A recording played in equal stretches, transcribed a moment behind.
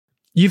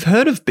You've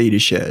heard of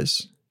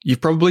BetaShares.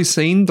 You've probably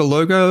seen the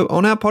logo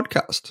on our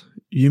podcast.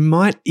 You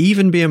might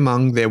even be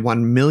among their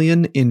 1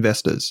 million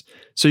investors.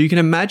 So you can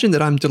imagine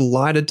that I'm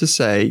delighted to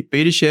say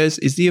BetaShares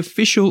is the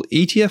official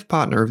ETF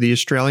partner of the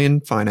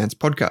Australian Finance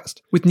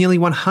Podcast. With nearly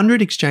 100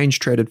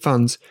 exchange-traded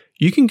funds,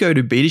 you can go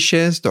to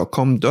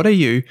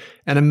betashares.com.au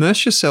and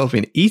immerse yourself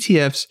in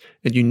ETFs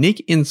and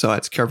unique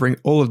insights covering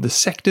all of the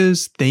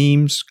sectors,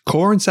 themes,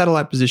 core and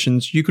satellite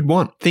positions you could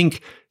want.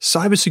 Think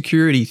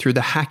cybersecurity through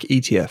the Hack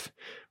ETF,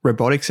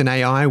 robotics and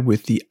AI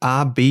with the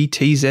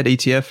RBTZ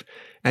ETF,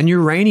 and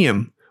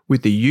uranium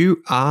with the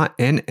URNM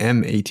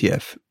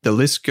ETF. The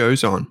list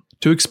goes on.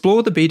 To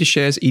explore the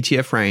BetaShares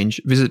ETF range,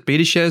 visit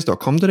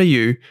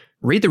betashares.com.au,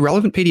 read the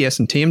relevant PDS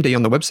and TMD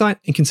on the website,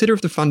 and consider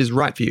if the fund is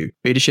right for you.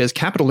 BetaShares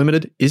Capital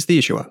Limited is the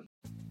issuer.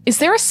 Is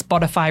there a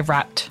Spotify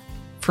Wrapped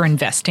for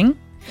investing?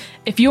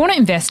 If you want to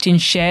invest in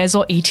shares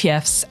or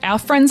ETFs, our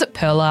friends at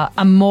Pearler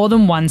are more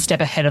than one step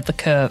ahead of the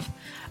curve.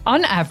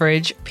 On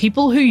average,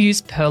 people who use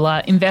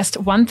Pearler invest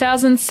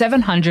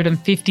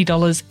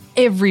 $1,750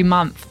 every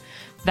month.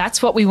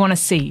 That's what we want to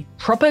see,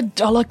 proper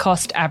dollar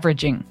cost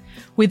averaging.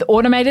 With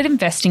automated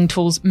investing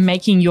tools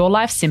making your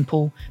life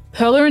simple,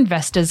 Pearler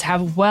investors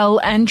have well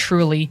and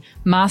truly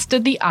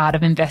mastered the art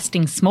of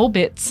investing small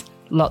bits,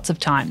 lots of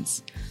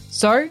times.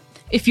 So,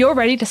 if you're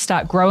ready to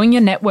start growing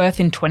your net worth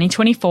in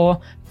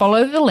 2024,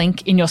 follow the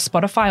link in your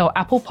Spotify or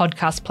Apple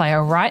podcast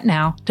player right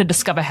now to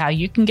discover how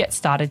you can get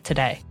started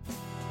today.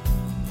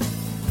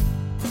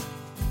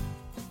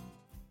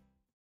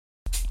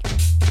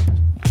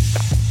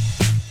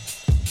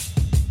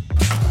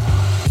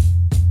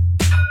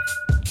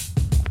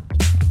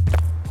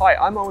 Hi,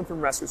 I'm Owen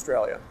from Rask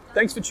Australia.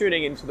 Thanks for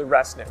tuning in to the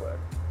Rask Network.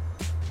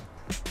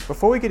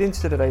 Before we get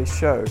into today's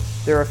show,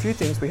 there are a few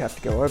things we have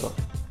to go over.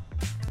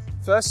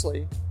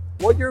 Firstly,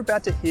 what you're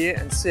about to hear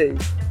and see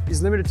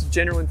is limited to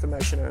general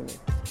information only.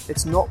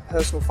 It's not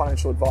personal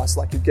financial advice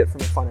like you'd get from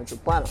a financial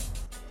planner.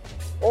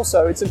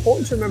 Also, it's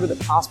important to remember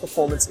that past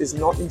performance is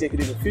not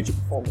indicative of future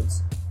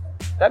performance.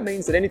 That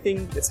means that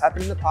anything that's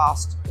happened in the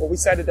past, or we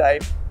say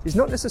today, is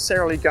not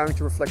necessarily going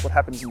to reflect what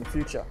happens in the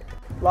future.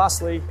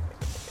 Lastly,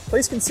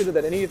 please consider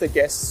that any of the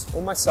guests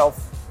or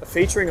myself are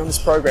featuring on this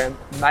program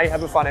may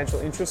have a financial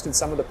interest in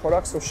some of the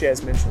products or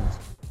shares mentioned.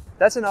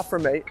 That's enough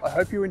from me. I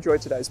hope you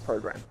enjoyed today's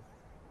program.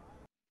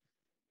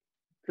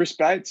 Chris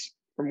Bates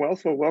from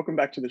Wealthful, welcome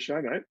back to the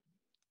show, mate.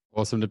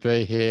 Awesome to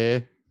be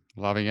here.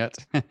 Loving it.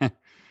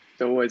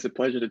 It's always a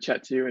pleasure to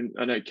chat to you. And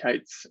I know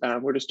Kate's,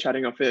 we're just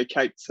chatting off there.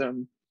 Kate's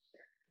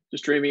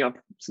just dreaming up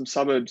some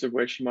suburbs of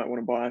where she might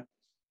want to buy.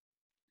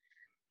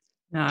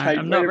 No, Kate,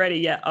 I'm not ready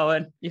yet,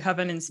 Owen. You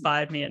haven't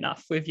inspired me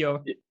enough with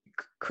your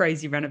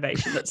crazy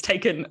renovation that's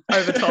taken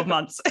over 12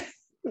 months.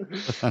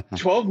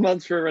 12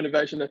 months for a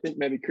renovation, I think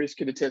maybe Chris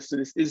could attest to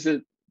this, is a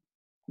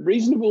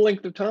reasonable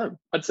length of time.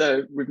 I'd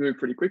say we've moved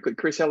pretty quickly.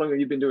 Chris, how long have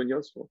you been doing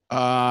yours for?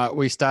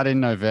 We started in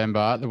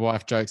November. The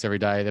wife jokes every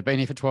day. They've been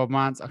here for 12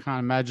 months. I can't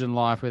imagine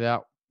life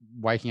without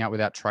waking up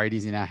without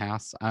tradies in our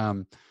house.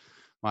 My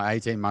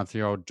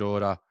 18-month-year-old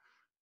daughter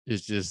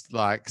is just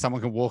like,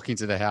 someone can walk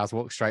into the house,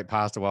 walk straight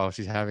past her while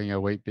she's having her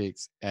Wheat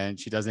Bix, and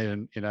she doesn't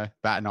even,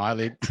 bat an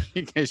eyelid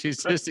because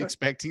she's just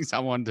expecting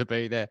someone to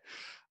be there.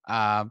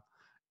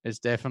 It's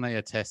definitely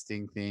a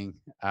testing thing,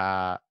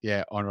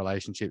 on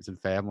relationships and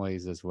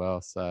families as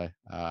well. So,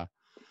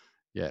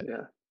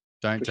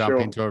 don't jump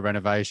into a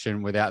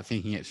renovation without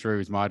thinking it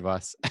through is my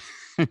advice.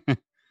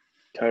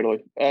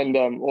 Totally. And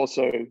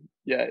also,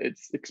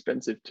 it's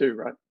expensive too,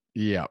 right?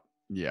 Yeah,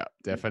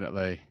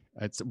 definitely.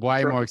 It's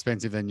way more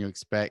expensive than you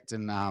expect.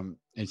 And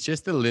it's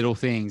just the little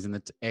things and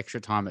the extra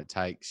time it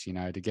takes,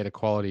 to get a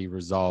quality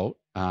result.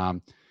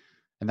 And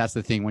that's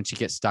the thing. Once you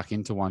get stuck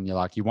into one, you're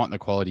like, you want the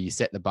quality, you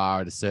set the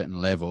bar at a certain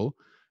level,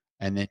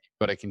 and then you've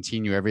got to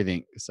continue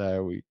everything.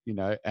 So,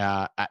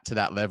 to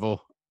that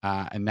level.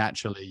 And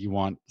naturally, you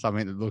want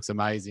something that looks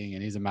amazing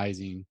and is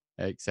amazing,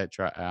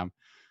 etc. And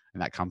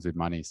that comes with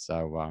money.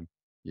 So,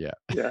 yeah.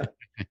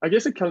 I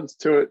guess it comes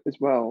to it as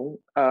well.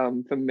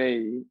 For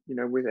me,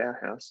 with our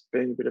house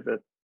being a bit of a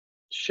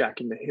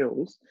shack in the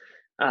hills,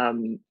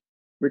 we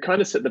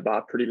kind of set the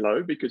bar pretty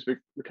low because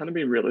we're kind of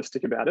being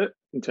realistic about it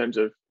in terms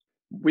of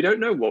we don't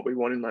know what we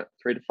want in like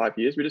 3 to 5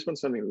 years. We just want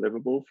something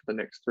livable for the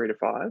next 3 to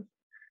 5.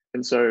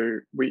 And so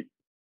we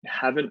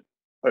haven't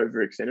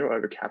overextended or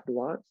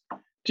overcapitalized.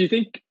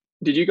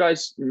 Did you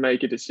guys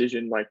make a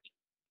decision like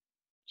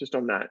just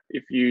on that,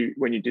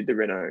 when you did the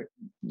reno,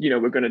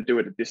 we're going to do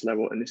it at this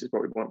level and this is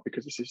what we want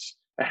because this is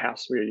a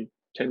house we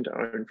tend to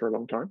own for a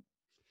long time?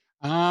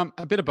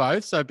 A bit of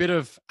both. So a bit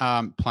of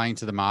playing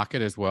to the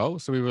market as well.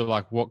 So we were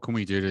like, what can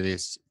we do to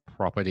this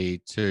property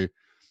to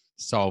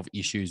solve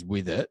issues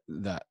with it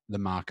that the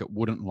market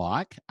wouldn't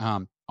like,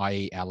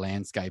 i.e. our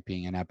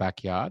landscaping and our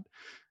backyard.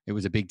 It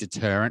was a big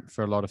deterrent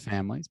for a lot of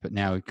families, but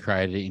now we've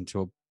created it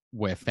into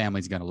where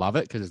families are going to love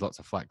it because there's lots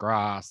of flat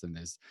grass and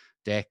there's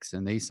decks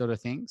and these sort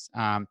of things.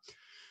 And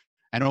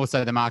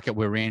also the market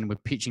we're in, we're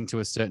pitching to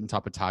a certain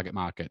type of target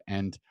market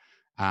and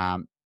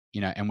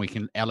and we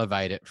can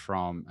elevate it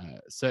from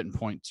a certain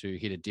point to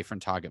hit a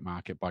different target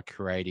market by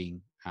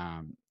creating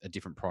a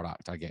different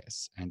product, I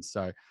guess. And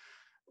so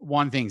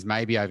one thing's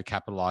maybe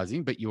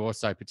overcapitalizing, but you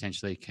also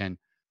potentially can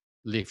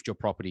lift your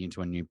property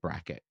into a new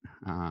bracket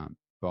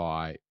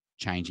by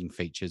changing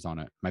features on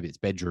it. Maybe it's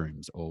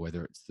bedrooms, or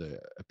whether it's the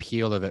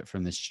appeal of it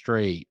from the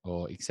street,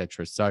 or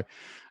etc. So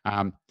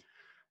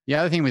the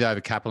other thing with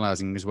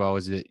overcapitalizing as well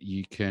is that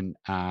you can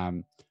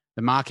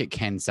the market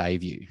can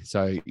save you.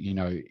 So,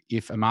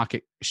 if a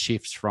market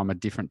shifts from a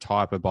different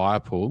type of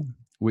buyer pool,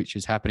 which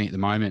is happening at the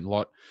moment a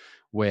lot,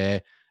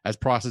 where as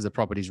prices of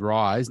properties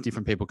rise,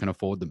 different people can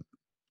afford them.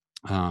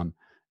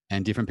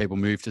 And different people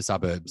move to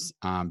suburbs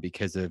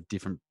because of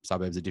different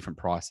suburbs at different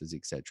prices,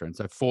 etc. And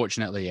so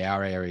fortunately,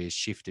 our area has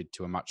shifted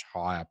to a much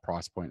higher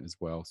price point as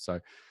well.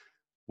 So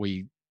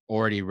we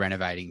already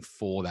renovating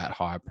for that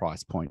higher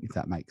price point, if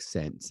that makes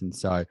sense. And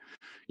so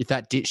if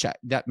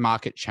that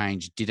market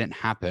change didn't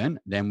happen,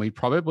 then we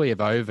probably have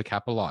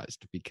overcapitalized,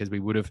 because we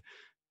would have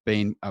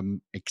been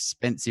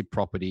expensive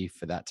property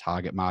for that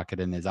target market,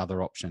 and there's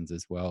other options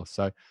as well.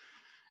 So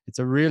it's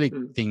a really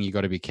thing you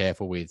got to be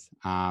careful with.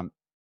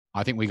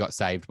 I think we got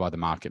saved by the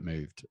market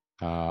moved,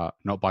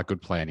 not by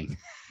good planning.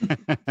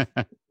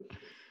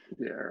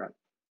 Yeah, right.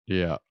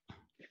 Yeah.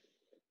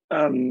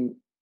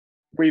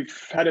 We've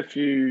had a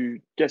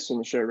few guests on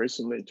the show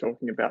recently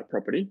talking about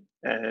property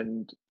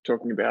and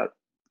talking about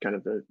kind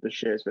of the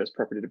shares versus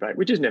property debate,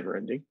 which is never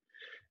ending.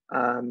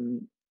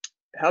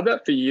 How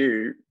about for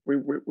you? We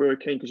were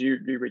keen because you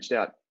reached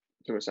out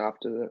to us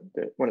after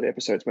one of the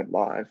episodes went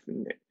live,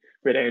 and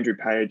we had Andrew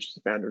Page,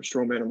 the founder of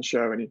Strawman, on the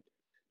show, and he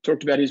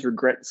talked about his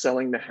regret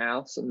selling the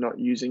house and not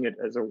using it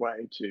as a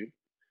way to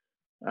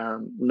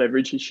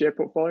leverage his share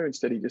portfolio.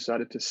 Instead, he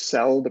decided to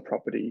sell the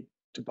property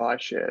to buy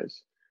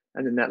shares.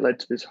 And then that led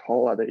to this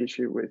whole other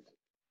issue with,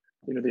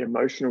 the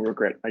emotional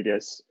regret, I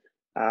guess,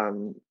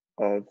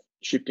 of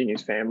shifting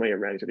his family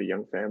around. He's got a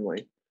young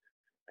family,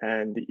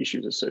 and the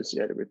issues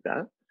associated with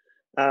that.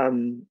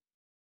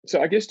 So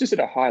I guess just at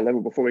a high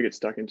level, before we get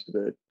stuck into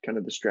the kind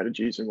of the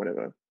strategies and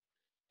whatever,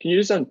 can you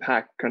just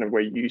unpack kind of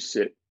where you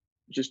sit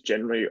just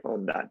generally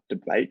on that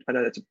debate? I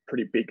know that's a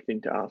pretty big thing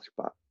to ask,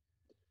 but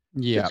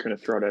yeah, I'm just going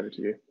to throw it over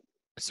to you.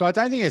 So I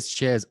don't think it's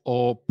shares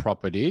or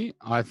property.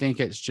 I think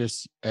it's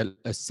just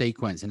a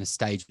sequence and a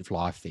stage of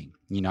life thing.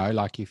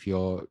 Like if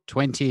you're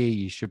 20,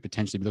 you should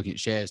potentially be looking at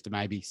shares to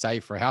maybe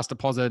save for a house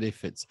deposit.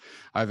 If it's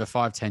over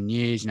 5-10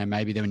 years,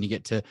 maybe then when you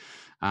get to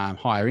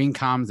higher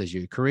incomes, as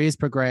your careers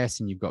progress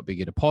and you've got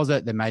bigger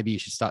deposit, then maybe you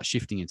should start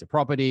shifting into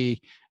property.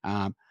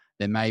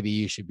 Then maybe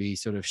you should be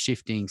sort of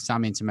shifting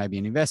some into maybe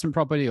an investment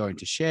property or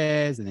into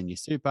shares, and then your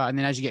super. And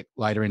then as you get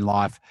later in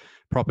life,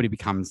 property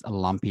becomes a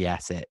lumpy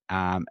asset.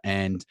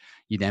 And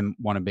you then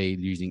want to be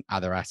using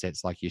other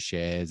assets like your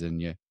shares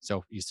and your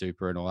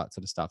super and all that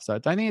sort of stuff. So I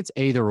don't think it's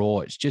either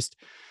or. It's just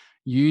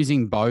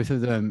using both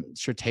of them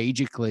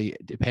strategically,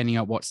 depending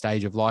on what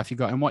stage of life you've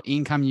got and what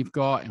income you've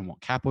got and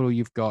what capital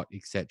you've got,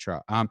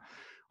 etc.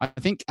 I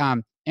think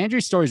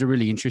Andrew's story is a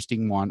really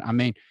interesting one. I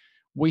mean,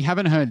 we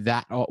haven't heard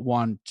that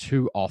one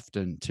too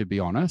often, to be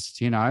honest.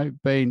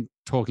 Been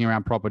talking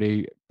around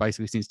property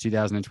basically since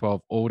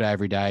 2012, all day,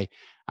 every day,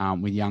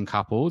 with young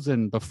couples.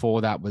 And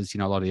before that was, a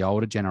lot of the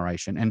older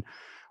generation. And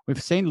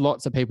we've seen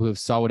lots of people who've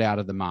sold out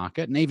of the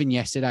market. And even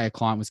yesterday, a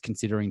client was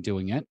considering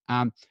doing it.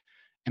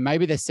 And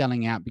maybe they're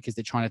selling out because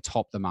they're trying to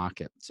top the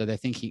market. So they're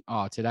thinking,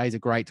 today's a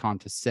great time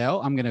to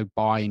sell. I'm going to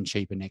buy in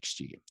cheaper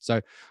next year.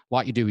 So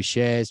like you do with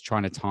shares,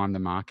 trying to time the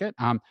market.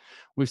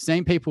 We've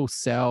seen people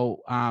sell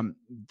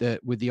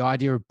with the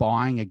idea of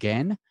buying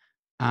again,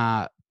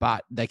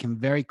 but they can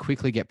very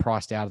quickly get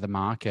priced out of the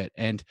market.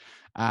 And,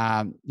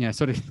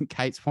 sort of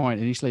Kate's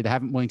point, initially, they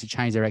haven't willing to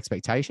change their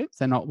expectations.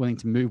 They're not willing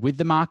to move with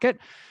the market.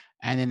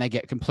 And then they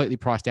get completely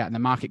priced out and the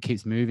market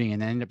keeps moving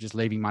and they end up just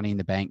leaving money in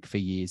the bank for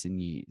years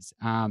and years.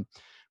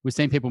 We've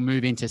seen people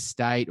move into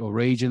state or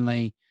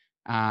regionally.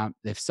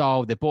 They've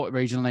sold, they've bought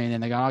regionally, and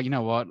then they go, you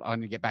know what? I'm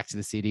going to get back to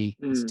the city.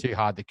 It's too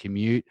hard to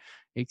commute,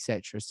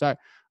 etc. So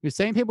we've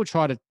seen people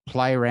try to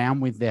play around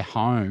with their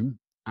home.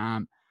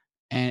 And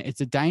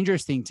it's a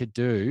dangerous thing to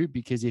do,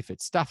 because if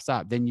it stuffs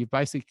up, then you've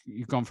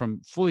gone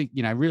from fully,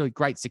 really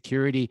great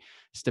security,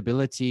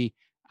 stability,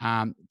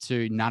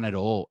 to none at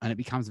all. And it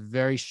becomes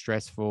very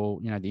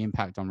stressful, the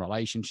impact on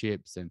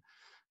relationships and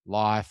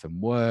life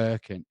and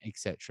work and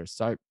etc.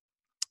 So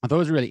I thought it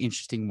was a really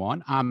interesting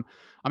one.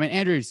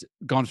 Andrew's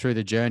gone through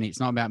the journey. It's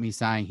not about me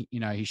saying,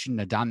 he shouldn't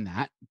have done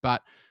that,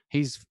 but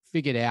he's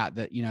figured out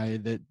that,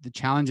 the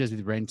challenges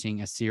with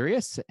renting are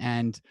serious.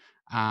 And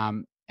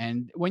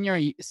when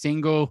you're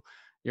single,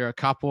 you're a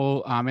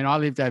couple. I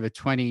lived over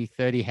 20,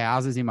 30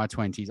 houses in my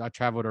 20s. I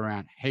traveled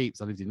around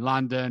heaps. I lived in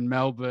London,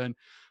 Melbourne,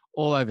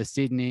 all over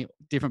Sydney,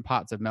 different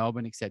parts of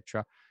Melbourne,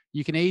 etc.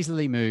 You can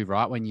easily move,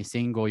 right? When you're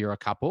single, you're a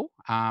couple,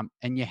 and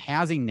your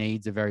housing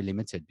needs are very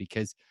limited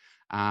because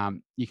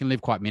you can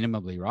live quite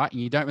minimally, right? And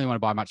you don't really want to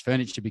buy much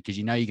furniture because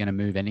you're going to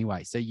move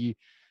anyway. So it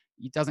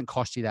doesn't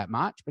cost you that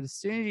much. But as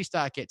soon as you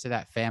start get to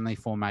that family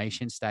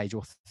formation stage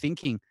or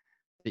thinking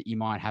that you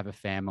might have a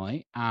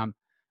family,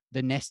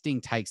 the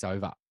nesting takes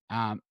over.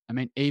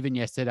 Even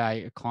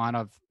yesterday, a client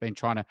I've been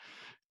trying to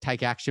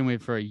take action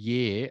with for a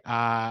year,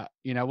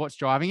 what's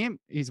driving him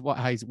is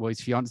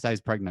his fiance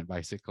is pregnant,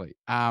 basically.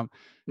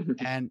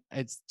 And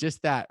it's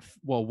just that,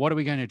 well, what are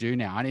we going to do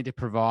now? I need to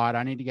provide,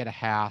 I need to get a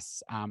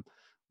house.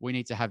 We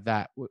need to have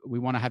that. We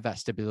want to have that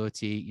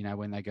stability,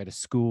 when they go to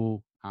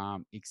school,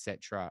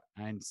 etc.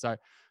 And so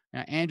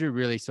Andrew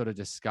really sort of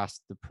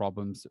discussed the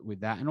problems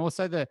with that. And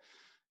also the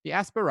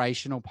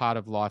aspirational part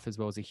of life as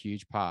well is a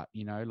huge part,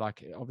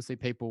 like obviously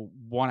people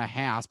want a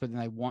house, but then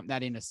they want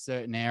that in a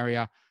certain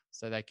area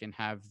so they can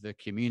have the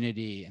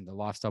community and the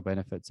lifestyle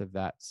benefits of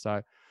that.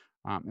 So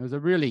it was a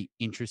really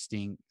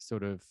interesting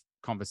sort of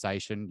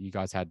conversation you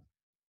guys had.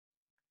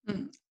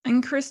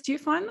 And Chris, do you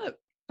find that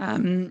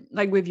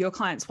like with your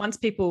clients, once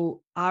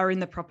people are in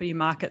the property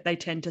market, they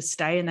tend to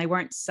stay and they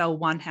won't sell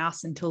one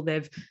house until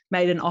they've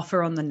made an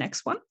offer on the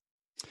next one?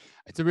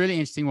 It's a really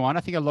interesting one. I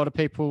think a lot of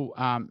people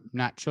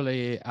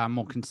naturally are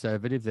more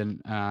conservative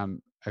than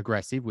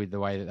aggressive with the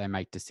way that they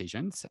make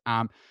decisions.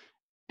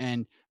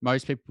 And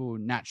most people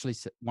naturally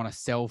want to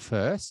sell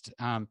first,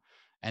 and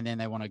then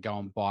they want to go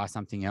and buy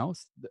something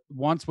else.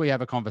 Once we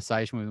have a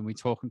conversation with them, we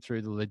talk them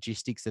through the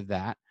logistics of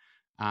that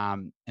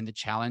and the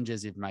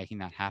challenges of making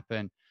that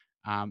happen.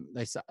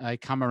 They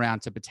come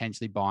around to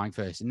potentially buying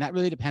first. And that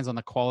really depends on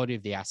the quality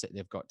of the asset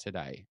they've got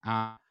today.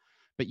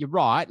 But you're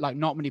right, like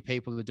not many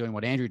people are doing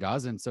what Andrew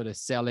does and sort of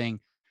selling,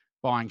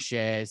 buying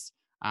shares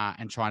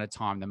and trying to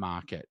time the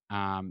market.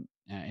 And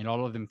a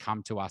lot of them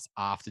come to us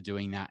after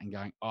doing that and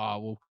going, oh,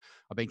 well,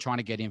 I've been trying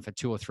to get in for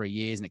 2 or 3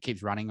 years and it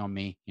keeps running on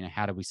me.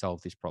 How do we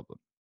solve this problem?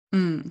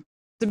 It's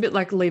a bit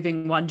like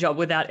leaving one job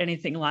without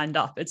anything lined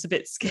up. It's a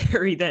bit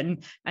scary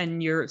then,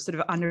 and you're sort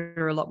of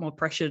under a lot more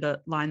pressure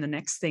to line the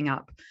next thing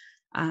up.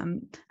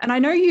 And I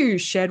know you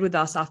shared with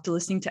us after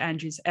listening to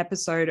Andrew's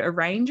episode a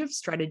range of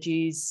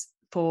strategies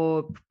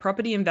for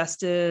property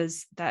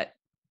investors that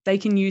they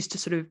can use to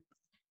sort of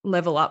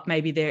level up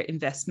maybe their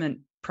investment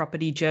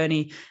property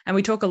journey. And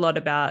we talk a lot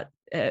about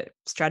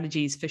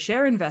strategies for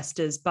share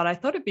investors, but I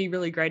thought it'd be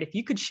really great if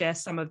you could share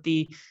some of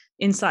the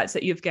insights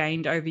that you've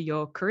gained over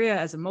your career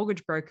as a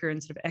mortgage broker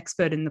and sort of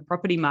expert in the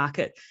property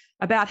market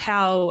about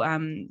how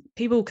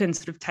people can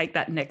sort of take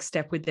that next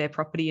step with their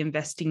property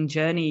investing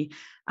journey.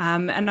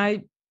 And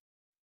I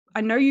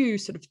know you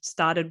sort of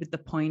started with the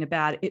point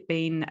about it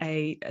being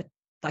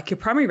like your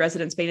primary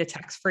residence being a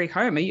tax-free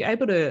home. Are you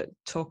able to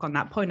talk on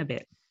that point a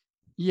bit?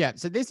 Yeah.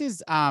 So this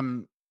is,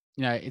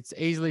 it's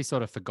easily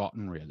sort of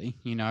forgotten really,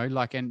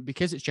 and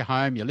because it's your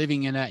home, you're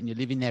living in it and you're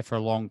living there for a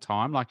long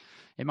time, like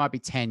it might be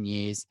 10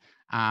 years.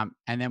 And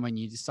then when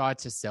you decide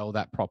to sell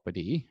that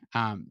property,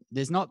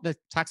 the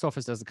tax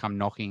office doesn't come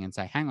knocking and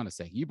say, hang on a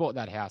sec, you bought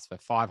that house for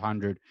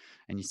 500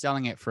 and you're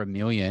selling it for $1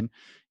 million,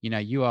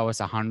 you owe us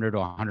 100 or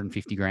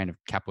 150 grand of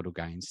capital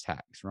gains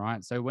tax,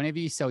 right? So whenever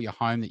you sell your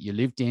home that you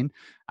lived in,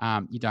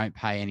 you don't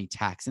pay any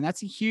tax. And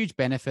that's a huge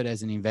benefit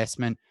as an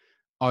investment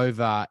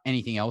over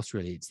anything else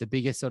really. It's the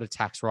biggest sort of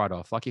tax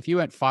write-off. Like if you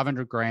earned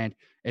 500 grand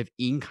of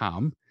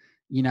income,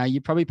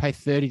 you probably pay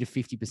 30 to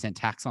 50%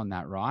 tax on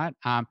that, right?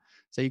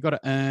 So you've got to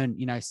earn,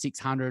 $600,000,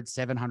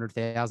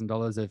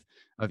 $700,000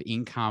 of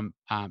income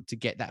to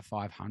get that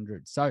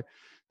 500. So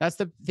that's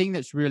the thing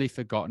that's really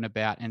forgotten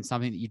about, and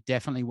something that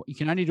you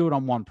can only do it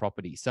on one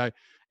property. So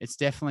it's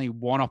definitely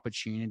one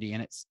opportunity.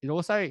 And it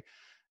also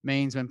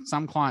means when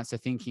some clients are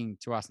thinking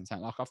to us and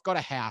saying, like, I've got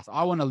a house,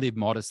 I want to live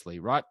modestly,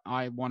 right?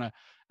 I want to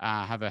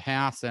have a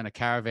house and a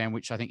caravan,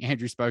 which I think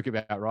Andrew spoke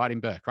about, right, in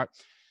Burke, right?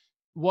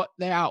 What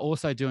they are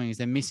also doing is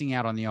they're missing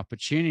out on the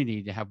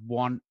opportunity to have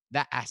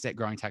that asset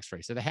growing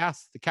tax-free. So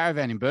the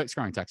caravan in Burke's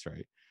growing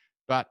tax-free,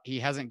 but he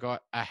hasn't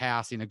got a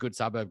house in a good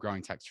suburb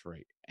growing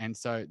tax-free. And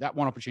so that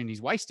one opportunity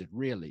is wasted,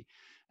 really.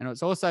 And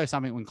it's also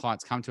something when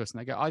clients come to us and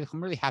they go, oh,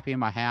 I'm really happy in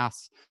my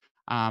house,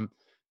 but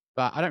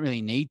I don't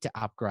really need to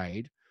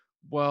upgrade.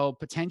 Well,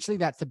 potentially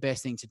that's the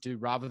best thing to do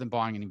rather than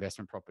buying an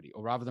investment property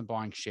or rather than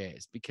buying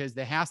shares, because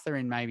the house they're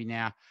in maybe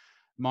now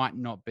might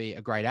not be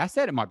a great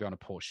asset. It might be on a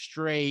poor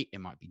street.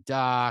 It might be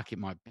dark. It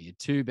might be a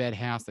 2-bed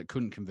house that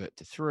couldn't convert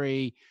to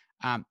 3.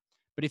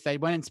 But if they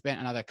went and spent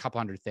another couple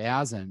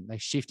 $100,000, they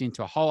shift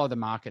into a whole other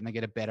market and they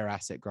get a better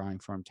asset growing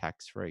from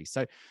tax-free.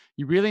 So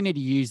you really need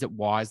to use it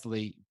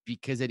wisely,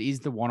 because it is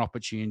the one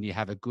opportunity to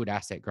have a good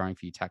asset growing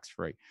for you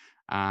tax-free.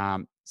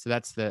 So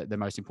that's the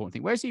most important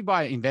thing. Whereas if you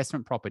buy an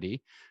investment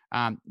property,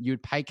 you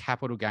would pay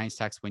capital gains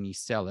tax when you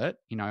sell it,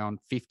 on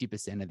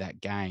 50% of that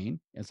gain,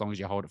 as long as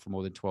you hold it for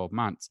more than 12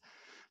 months.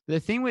 The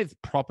thing with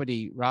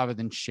property rather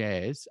than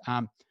shares,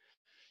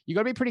 you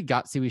got to be pretty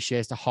gutsy with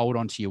shares to hold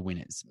on to your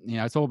winners.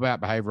 It's all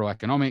about behavioral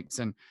economics.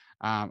 And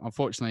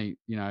unfortunately,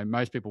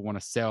 most people want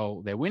to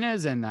sell their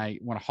winners and they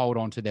want to hold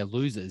on to their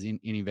losers in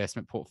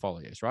investment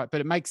portfolios, right?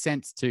 But it makes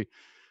sense to,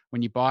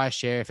 when you buy a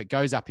share, if it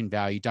goes up in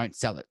value, don't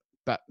sell it.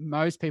 But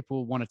most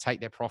people want to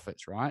take their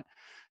profits, right?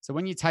 So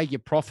when you take your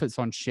profits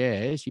on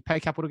shares, you pay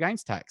capital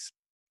gains tax.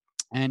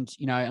 And,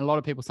 a lot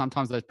of people,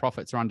 sometimes those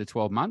profits are under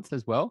 12 months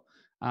as well.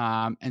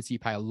 And so you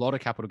pay a lot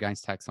of capital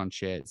gains tax on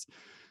shares.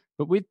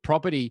 But with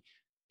property,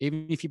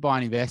 even if you buy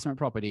an investment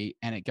property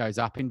and it goes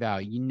up in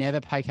value, you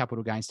never pay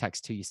capital gains tax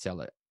till you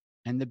sell it.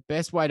 And the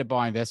best way to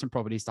buy investment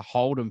property is to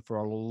hold them for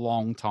a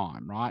long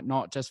time, right?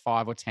 Not just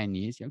 5 or 10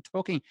 years. You're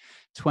talking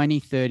 20,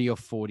 30 or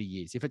 40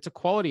 years. If it's a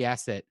quality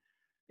asset,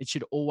 it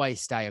should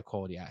always stay a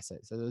quality asset.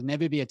 So there'll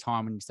never be a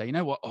time when you say, you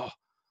know what, I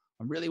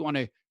really want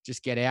to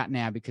just get out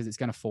now because it's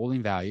going to fall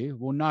in value.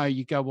 Well, no,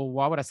 you go, well,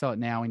 why would I sell it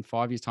now? In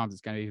 5 years' time,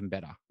 it's going to be even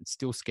better. It's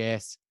still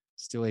scarce,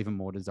 still even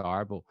more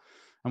desirable.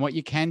 And what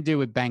you can do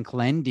with bank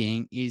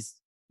lending is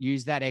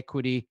use that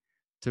equity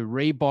to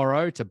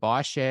re-borrow, to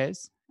buy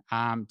shares,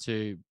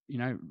 to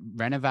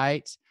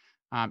renovate,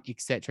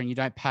 etc. And you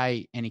don't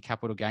pay any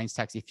capital gains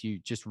tax if you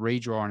just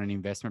redraw on an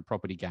investment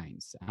property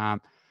gains.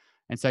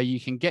 And so you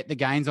can get the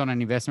gains on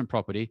an investment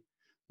property,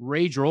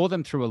 redraw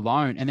them through a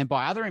loan, and then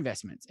buy other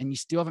investments, and you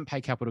still haven't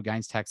paid capital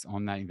gains tax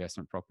on that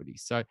investment property.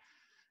 So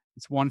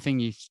it's one thing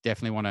you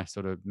definitely want to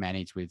sort of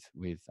manage with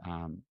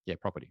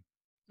property.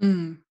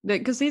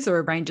 Because these are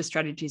a range of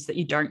strategies that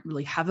you don't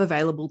really have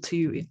available to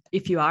you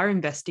if you are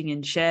investing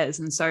in shares.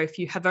 And so if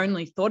you have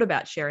only thought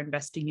about share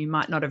investing, you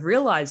might not have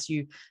realized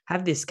you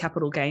have this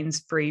capital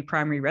gains free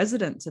primary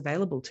residence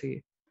available to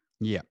you.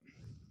 Yeah.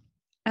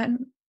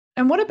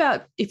 And what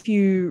about if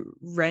you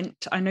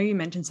rent? I know you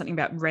mentioned something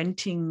about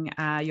renting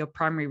your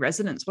primary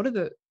residence.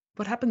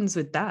 What happens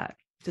with that?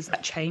 Does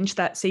that change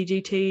that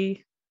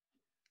CGT?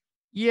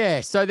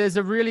 Yeah, so there's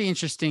a really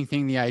interesting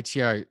thing the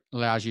ATO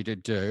allows you to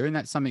do, and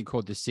that's something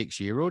called the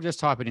 6-year rule. Just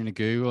type it into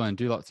Google and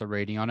do lots of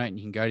reading on it, and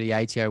you can go to the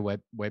ATO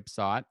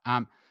website.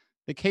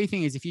 The key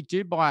thing is if you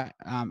do buy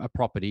a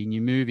property and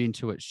you move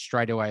into it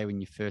straight away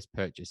when you first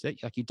purchase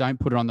it, like you don't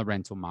put it on the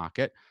rental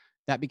market,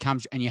 that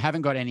becomes, and you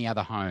haven't got any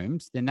other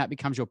homes, then that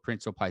becomes your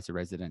principal place of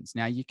residence.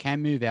 Now, you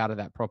can move out of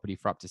that property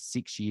for up to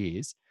 6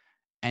 years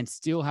and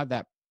still have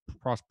that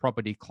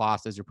property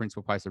classed as your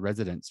principal place of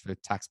residence for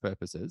tax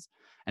purposes,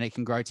 and it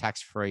can grow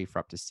tax-free for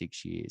up to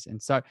 6 years.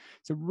 And so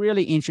it's a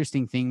really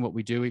interesting thing what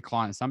we do with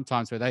clients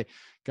sometimes where they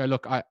go,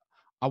 look, I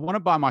want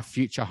to buy my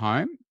future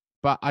home,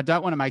 but I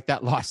don't want to make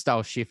that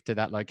lifestyle shift to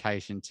that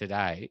location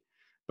today.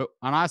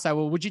 And I say,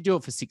 well, would you do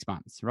it for 6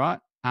 months, right?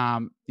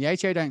 The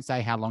ATO don't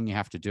say how long you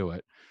have to do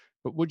it,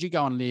 but would you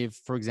go and live,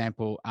 for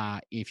example,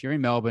 if you're in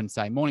Melbourne,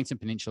 say Mornington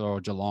Peninsula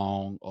or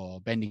Geelong or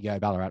Bendigo,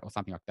 Ballarat or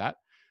something like that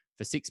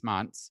for 6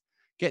 months,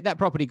 get that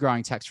property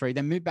growing tax-free,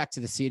 then move back to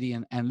the city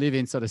and live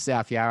in sort of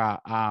South Yarra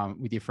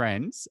with your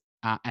friends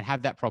and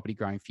have that property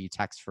growing for you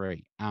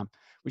tax-free,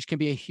 which can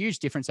be a huge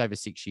difference over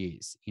 6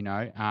 years,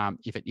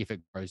 if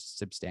it grows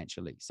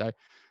substantially. So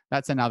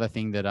that's another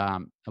thing that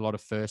a lot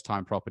of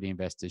first-time property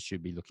investors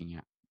should be looking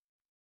at.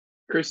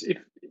 Chris, if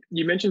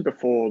you mentioned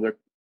before the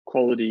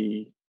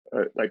quality,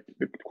 of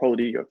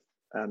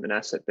an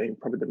asset being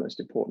probably the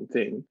most important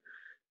thing,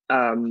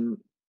 can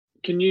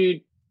you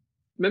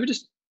maybe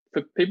just,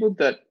 for people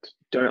that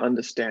don't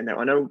understand that,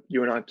 I know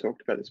you and I have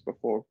talked about this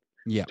before.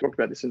 Yeah. Talked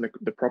about this in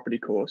the property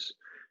course.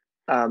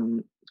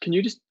 Can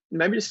you just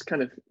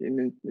kind of,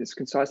 in as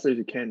concisely as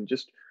you can,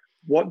 just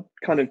what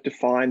kind of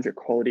defines a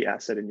quality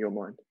asset in your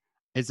mind?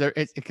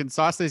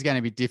 Concisely is going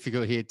to be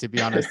difficult here, to be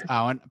honest,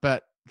 Owen,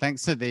 but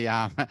thanks for the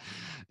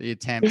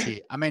attempt here.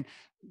 I mean,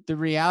 the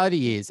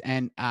reality is,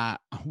 and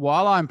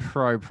while I'm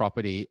pro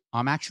property,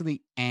 I'm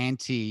actually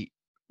anti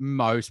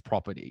most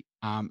property.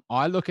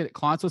 I look at it,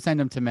 clients will send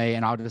them to me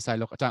and I'll just say,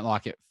 look, I don't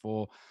like it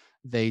for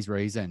these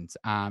reasons.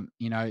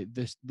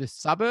 The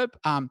suburb,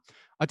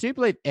 I do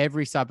believe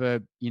every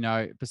suburb,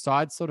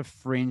 besides sort of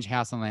fringe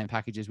house and land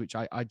packages, which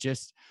I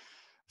just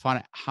find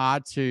it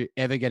hard to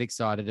ever get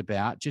excited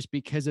about just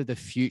because of the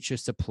future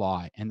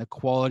supply and the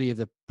quality of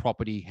the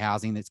property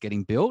housing that's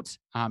getting built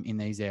in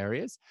these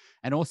areas,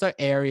 and also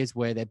areas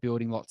where they're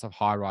building lots of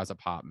high-rise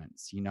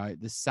apartments.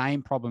 The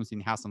same problems in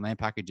house and land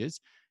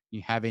packages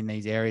you have in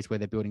these areas where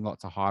they're building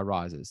lots of high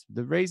rises.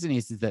 The reason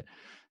is that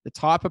the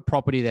type of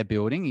property they're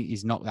building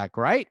is not that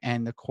great,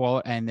 and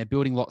and they're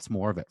building lots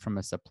more of it from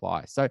a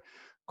supply. So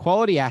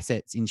quality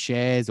assets in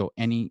shares or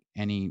any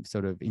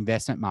sort of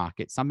investment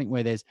market, something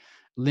where there's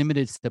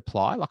limited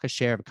supply, like a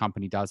share of a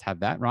company does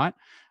have that, right?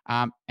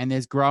 And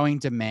there's growing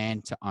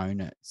demand to own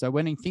it. So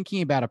when you're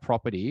thinking about a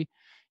property,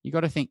 you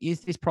got to think,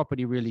 is this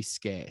property really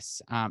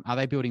scarce? Are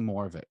they building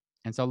more of it?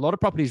 And so a lot of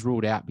properties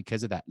ruled out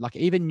because of that. Like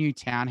even new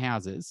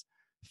townhouses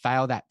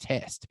fail that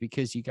test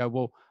because you go,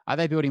 well, are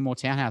they building more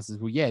townhouses?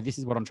 Well, yeah, this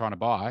is what I'm trying to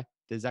buy.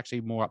 There's actually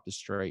more up the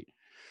street.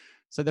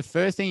 So the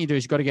first thing you do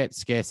is you've got to get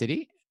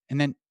scarcity. And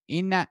then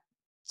in that,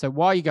 so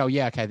while you go,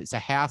 yeah, okay, it's a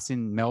house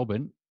in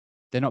Melbourne,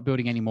 they're not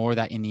building any more of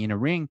that in the inner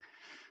ring.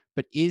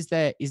 But is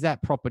that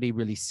property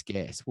really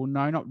scarce? Well,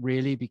 no, not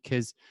really,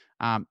 because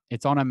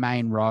it's on a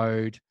main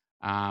road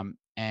and,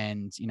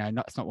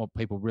 it's not what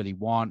people really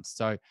want.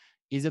 So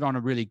is it on a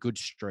really good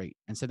street?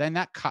 And so then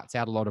that cuts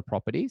out a lot of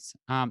properties.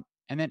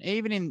 And then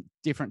even in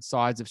different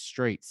sides of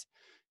streets,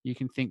 you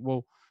can think,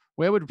 well,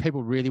 where would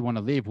people really want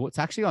to live? Well, it's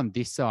actually on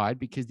this side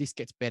because this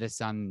gets better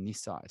sun than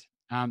this side.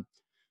 And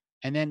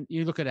then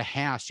you look at a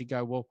house, you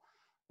go, well,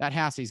 that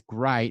house is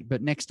great,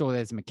 but next door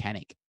there's a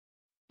mechanic.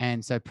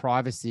 And so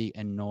privacy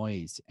and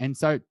noise. And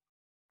so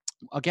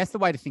I guess the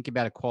way to think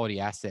about a quality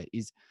asset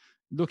is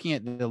looking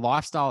at the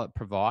lifestyle it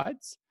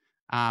provides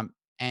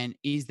And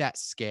is that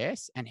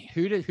scarce? And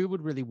who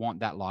would really want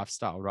that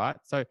lifestyle, right?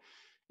 So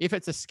if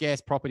it's a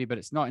scarce property, but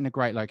it's not in a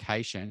great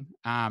location,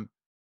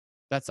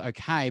 that's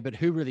okay. But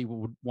who really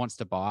wants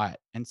to buy it?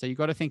 And so you've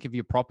got to think of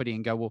your property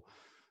and go, well,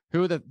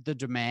 who are the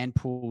demand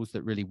pools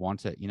that really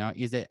want it?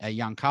 Is it a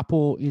young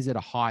couple? Is it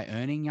a high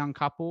earning young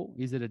couple?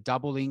 Is it a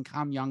double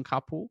income young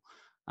couple?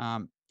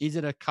 Is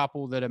it a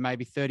couple that are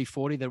maybe 30,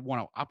 40 that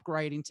want to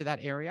upgrade into that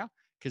area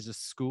because of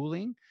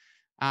schooling?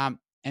 And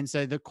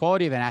so the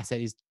quality of an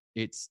asset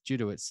it's due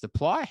to its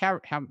supply.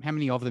 How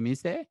many of them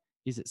is there?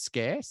 Is it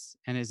scarce?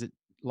 And is it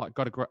like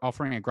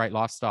offering a great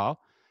lifestyle?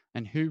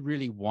 And who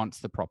really wants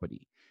the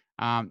property?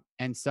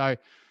 And so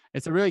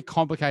it's a really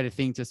complicated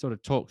thing to sort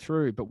of talk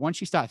through. But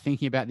once you start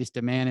thinking about this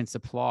demand and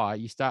supply,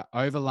 you start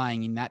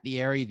overlaying in that the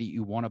area that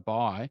you want to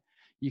buy,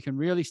 you can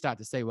really start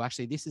to see, well,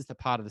 actually, this is the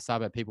part of the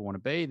suburb people want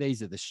to be.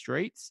 These are the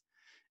streets.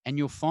 And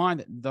you'll find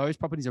that those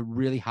properties are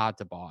really hard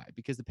to buy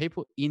because the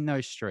people in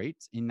those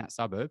streets, in that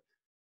suburb,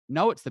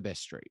 know it's the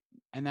best street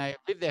and they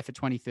live there for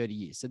 20, 30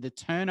 years. So the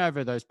turnover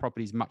of those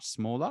properties is much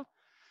smaller.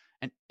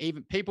 And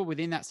even people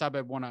within that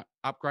suburb want to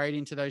upgrade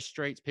into those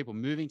streets. People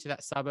moving to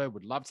that suburb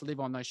would love to live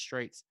on those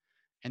streets.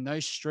 And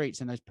those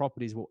streets and those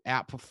properties will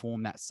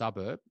outperform that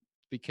suburb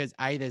because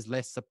A, there's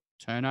less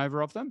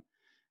turnover of them.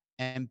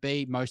 And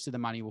B, most of the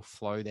money will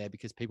flow there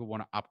because people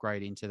want to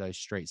upgrade into those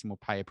streets and will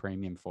pay a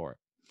premium for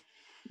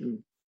it.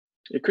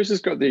 Yeah, Chris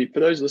has got for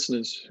those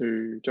listeners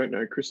who don't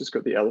know, Chris has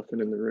got the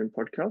Elephant in the Room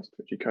podcast,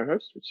 which you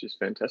co-host, which is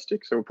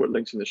fantastic. So we'll put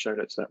links in the show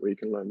notes that where you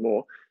can learn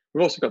more.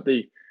 We've also got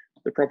the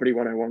Property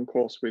 101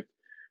 course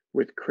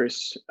with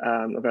Chris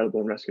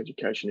available on Rask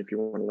Education if you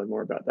want to learn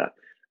more about that.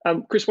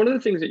 Chris, one of the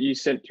things that you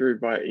sent through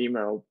via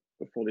email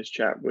before this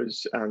chat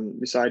was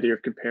this idea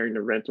of comparing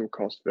the rental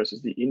cost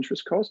versus the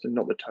interest cost and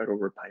not the total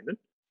repayment.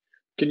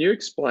 Can you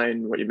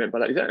explain what you meant by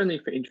that? Is that only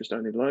for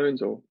interest-only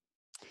loans or?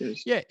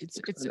 Yeah, it's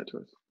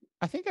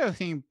I think the other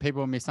thing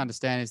people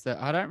misunderstand is that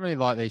I don't really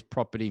like these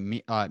property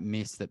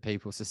myths that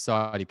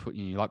society put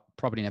in you. Like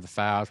property never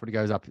fails. What it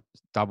goes up,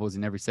 doubles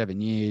in every 7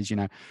 years. You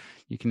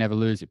can never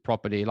lose your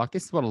property. Like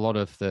this is what a lot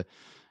of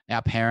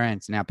our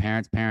parents and our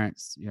parents'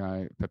 parents,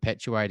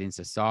 perpetuate in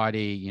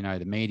society.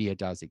 The media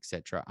does,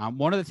 etc.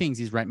 One of the things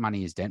is rent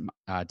money is dead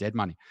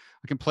money.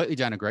 I completely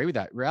don't agree with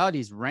that. Reality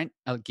is rent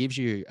gives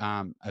you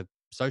a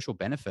social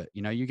benefit.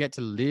 You get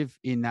to live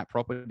in that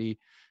property.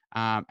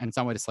 And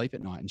somewhere to sleep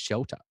at night and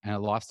shelter and a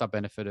lifestyle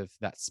benefit of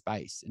that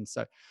space. And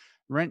so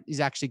rent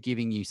is actually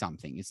giving you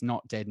something. It's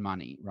not dead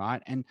money,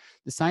 right? And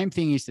the same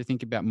thing is to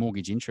think about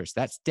mortgage interest.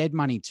 That's dead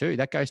money too.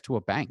 That goes to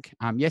a bank.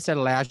 Yes, it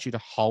allows you to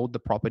hold the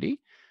property,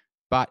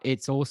 but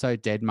it's also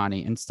dead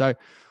money. And so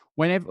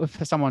whenever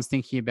someone's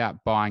thinking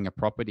about buying a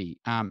property,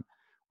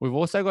 we've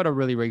also got to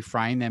really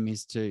reframe them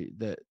as to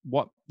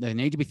what they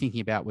need to be thinking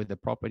about with the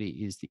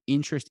property is the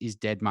interest is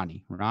dead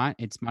money, right?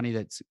 It's money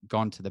that's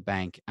gone to the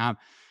bank.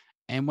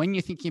 And when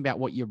you're thinking about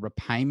what your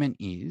repayment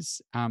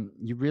is,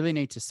 you really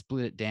need to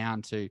split it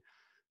down to,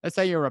 let's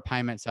say your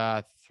repayments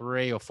are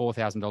 $3,000 or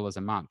 $4,000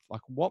 a month.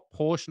 Like what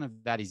portion of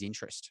that is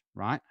interest,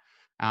 right?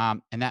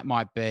 And that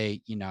might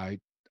be,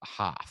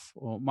 half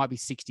or it might be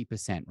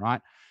 60%,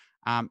 right?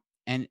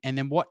 And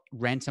then what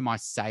rent am I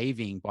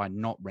saving by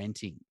not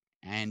renting?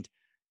 And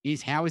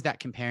how is that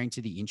comparing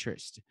to the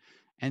interest?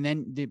 And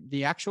then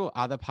the actual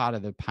other part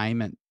of the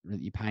payment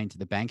that you're paying to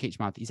the bank each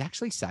month is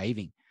actually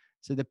saving.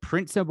 So the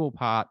principal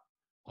part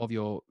of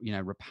your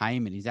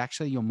repayment is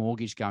actually your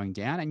mortgage going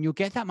down, and you'll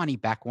get that money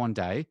back one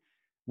day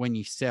when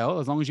you sell,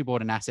 as long as you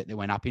bought an asset that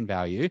went up in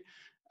value,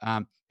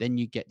 then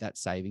you get that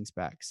savings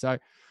back. So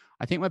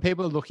I think when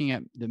people are looking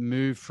at the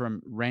move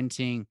from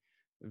renting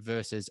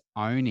versus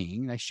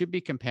owning, they should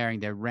be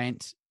comparing their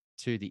rent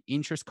to the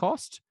interest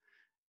cost,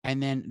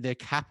 and then the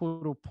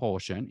capital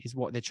portion is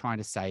what they're trying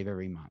to save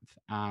every month.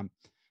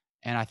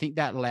 And I think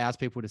that allows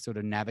people to sort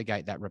of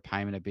navigate that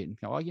repayment a bit and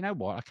go, oh, you know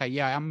what? Okay,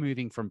 yeah, I'm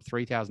moving from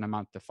 $3,000 a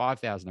month to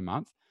 $5,000 a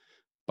month,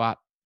 but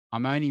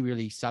I'm only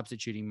really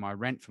substituting my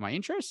rent for my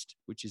interest,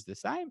 which is the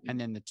same. And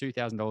then the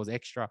 $2,000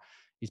 extra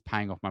is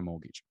paying off my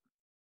mortgage.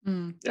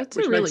 That's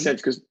which makes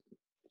sense because,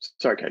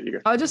 sorry, Kate, you go.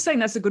 I was just saying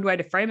that's a good way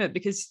to frame it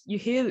because you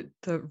hear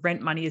the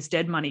rent money is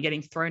dead money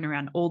getting thrown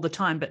around all the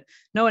time, but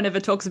no one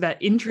ever talks about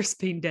interest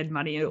being dead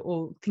money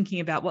or thinking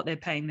about what they're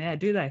paying there,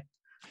 do they?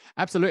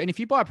 Absolutely. And if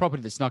you buy a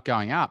property that's not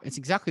going up, it's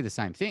exactly the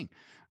same thing,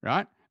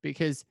 right?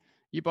 Because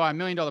you buy $1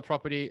 million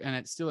property and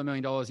it's still $1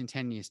 million in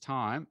 10 years'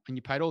 time and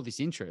you paid all this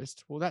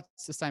interest. Well,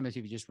 that's the same as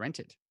if you just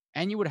rented.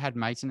 And you would have had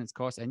maintenance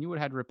costs and you would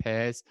have had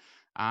repairs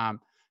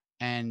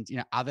and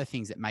other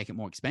things that make it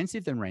more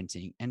expensive than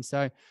renting. And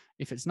so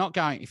if it's not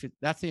going,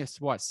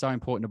 that's why it's so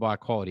important to buy a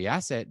quality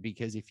asset,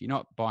 because if you're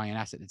not buying an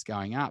asset that's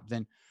going up,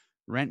 then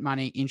rent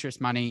money,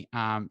 interest money,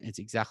 it's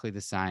exactly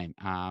the same.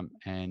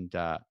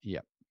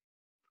 Yeah.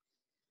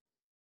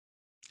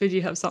 Did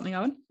you have something,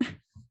 Owen?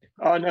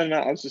 Oh, no.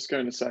 I was just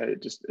going to say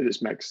it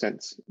just makes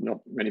sense.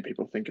 Not many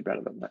people think about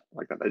it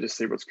like that. They just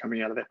see what's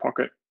coming out of their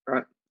pocket,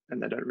 right?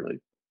 And they don't really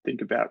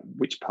think about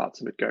which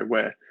parts of it go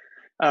where.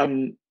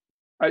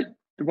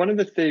 One of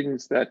the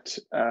things that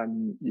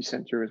you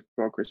sent through as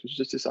well, Chris, was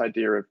just this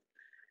idea of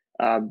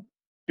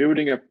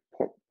building a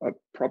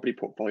property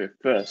portfolio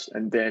first,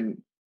 and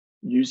then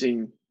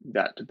using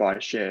that to buy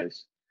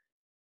shares,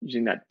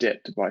 using that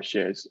debt to buy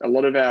shares. A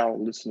lot of our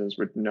listeners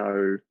would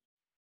know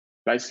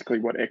basically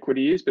what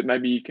equity is, but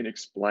maybe you can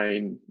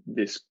explain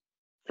this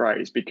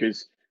phrase,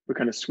 because we're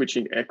kind of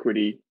switching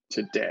equity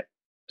to debt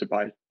to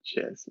buy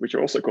shares, which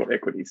are also called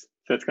equities.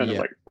 So it's kind of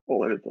like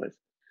all over the place.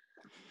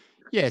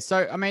 Yeah.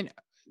 So, I mean,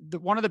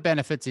 one of the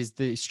benefits is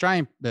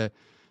the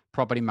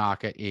property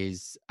market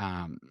is,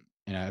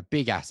 a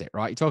big asset,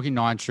 right? You're talking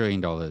 $9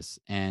 trillion,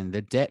 and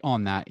the debt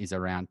on that is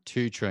around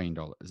 $2 trillion.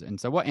 And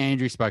so what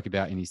Andrew spoke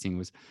about in his thing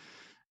was,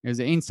 it was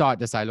an insight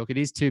to say, look, it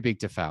is too big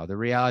to fail. The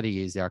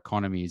reality is our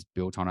economy is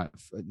built on it.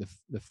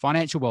 The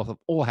financial wealth of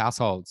all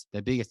households,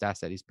 their biggest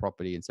asset is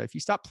property. And so if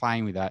you start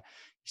playing with that,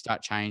 you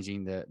start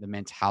changing the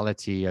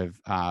mentality of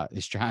the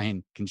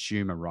Australian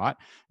consumer, right?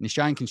 And the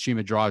Australian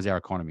consumer drives our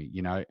economy,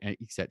 et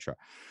cetera.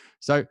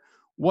 So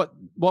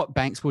what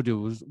banks will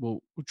do is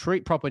will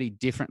treat property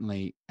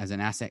differently as an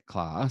asset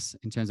class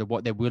in terms of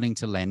what they're willing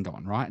to lend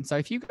on, right? And so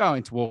if you go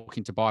into walk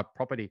in to buy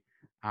property,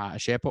 a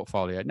share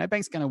portfolio, no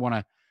bank's going to want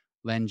to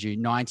lend you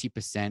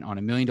 90% on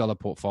 $1 million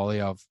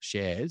portfolio of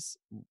shares,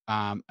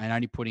 and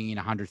only putting in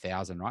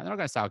 100,000, right? They're not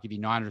going to say, I'll give you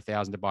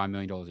 900,000 to buy $1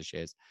 million of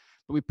shares.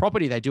 But with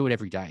property, they do it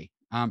every day.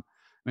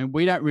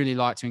 We don't really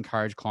like to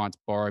encourage clients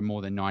to borrow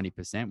more than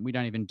 90%. We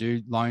don't even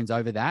do loans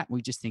over that.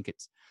 We just think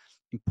it's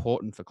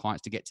important for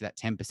clients to get to that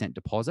 10%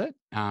 deposit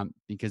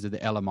because of the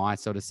LMI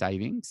sort of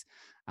savings.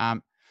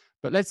 But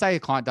let's say a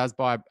client does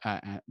buy,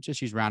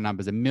 just use round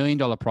numbers, $1 million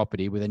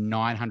property with a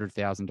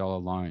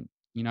 $900,000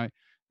 loan.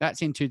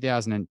 That's in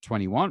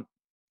 2021.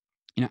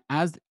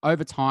 As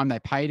over time they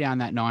pay down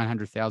that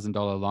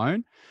 $900,000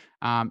 loan,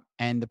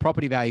 and the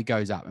property value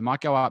goes up. It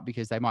might go up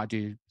because they might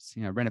do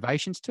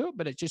renovations to it,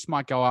 but it just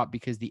might go up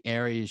because the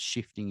area is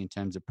shifting in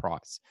terms of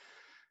price.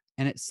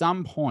 And at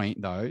some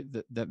point, though,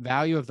 the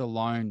value of the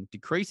loan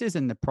decreases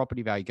and the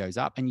property value goes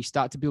up, and you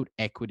start to build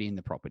equity in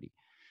the property.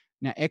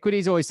 Now, equity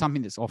is always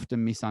something that's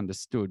often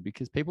misunderstood,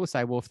 because people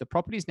say, well, if the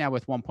property is now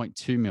worth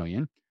 1.2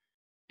 million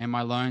and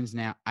my loan's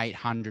now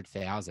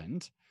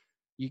 800,000,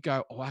 you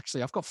go, oh,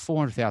 actually, I've got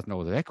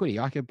 $400,000 of equity.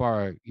 I could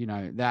borrow,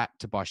 that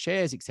to buy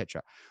shares,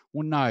 etc.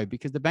 Well, no,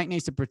 because the bank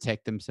needs to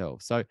protect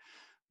themselves. So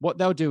what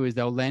they'll do is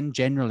they'll lend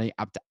generally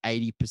up to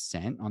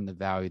 80% on the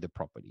value of the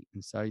property.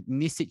 And so in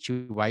this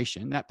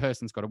situation, that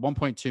person's got a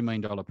 $1.2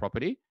 million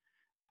property.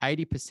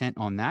 80%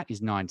 on that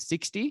is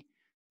 960,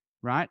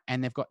 right?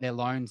 And they've got their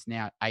loans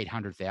now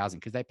 800,000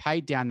 because they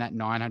paid down that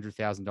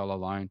 $900,000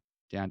 loan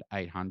down to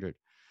 800.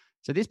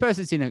 So this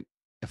person's in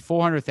a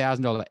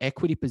 $400,000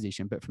 equity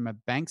position, but from a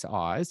bank's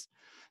eyes,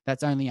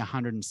 that's only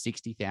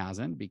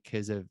 160,000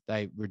 because of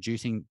they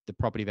reducing the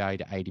property value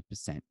to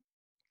 80%.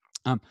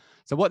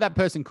 So what that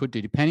person could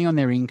do, depending on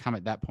their income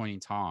at that point in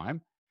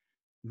time,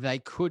 they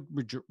could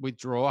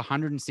withdraw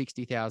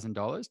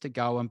 $160,000 to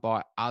go and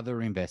buy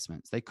other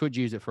investments. They could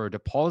use it for a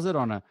deposit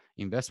on an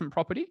investment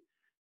property,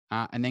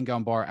 and then go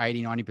and borrow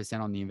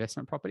 80-90% on the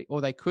investment property,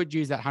 or they could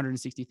use that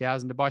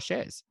 $160,000 to buy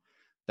shares.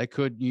 They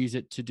could use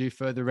it to do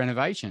further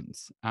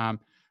renovations,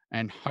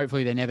 and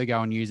hopefully they never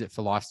go and use it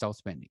for lifestyle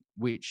spending,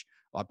 which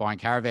like buying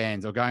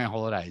caravans or going on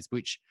holidays,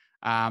 which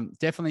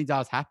definitely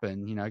does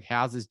happen.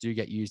 Houses do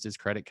get used as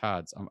credit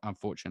cards.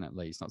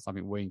 Unfortunately, it's not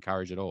something we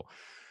encourage at all.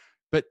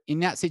 But in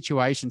that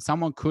situation,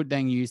 someone could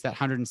then use that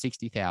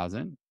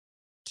 160,000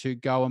 to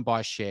go and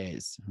buy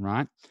shares,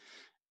 right?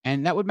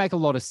 And that would make a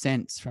lot of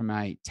sense from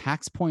a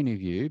tax point of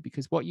view,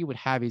 because what you would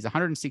have is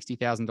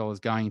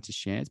 $160,000 going into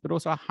shares, but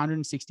also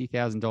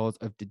 $160,000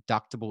 of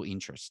deductible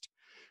interest.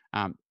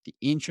 The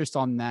interest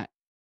on that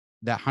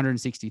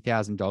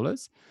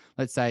 $160,000,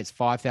 let's say it's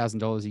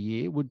 $5,000 a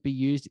year, would be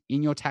used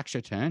in your tax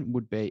return,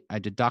 would be a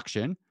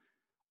deduction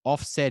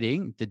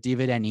offsetting the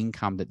dividend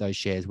income that those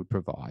shares would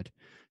provide.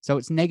 So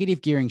it's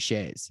negative gearing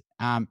shares.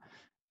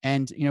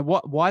 And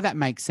why that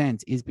makes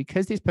sense is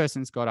because this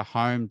person's got a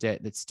home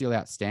debt that's still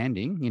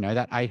outstanding,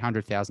 that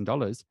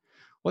 $800,000,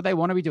 what they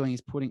want to be doing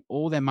is putting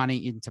all their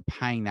money into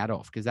paying that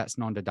off, because that's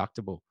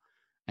non-deductible.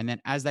 And then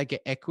as they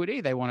get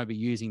equity, they want to be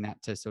using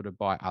that to sort of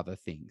buy other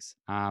things.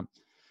 And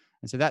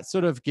so that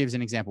sort of gives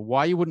an example.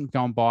 Why you wouldn't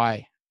go and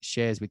buy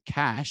shares with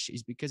cash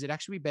is because it'd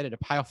actually be better to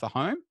pay off the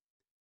home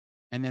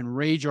and then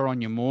redraw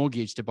on your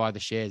mortgage to buy the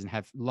shares and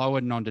have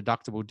lower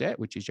non-deductible debt,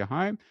 which is your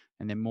home,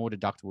 and then more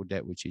deductible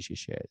debt, which is your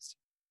shares.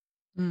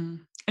 Mm.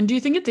 And do you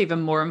think it's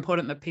even more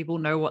important that people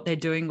know what they're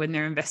doing when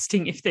they're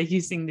investing if they're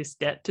using this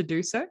debt to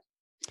do so?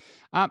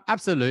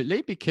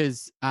 Absolutely,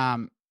 because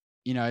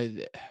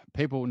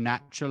people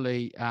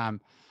naturally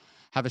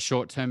have a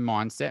short-term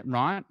mindset,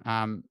 right?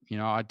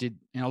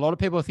 A lot of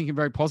people are thinking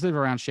very positive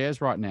around shares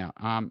right now.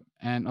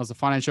 And I was a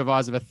financial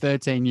advisor for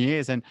 13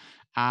 years, and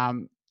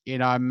I'm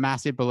a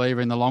massive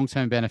believer in the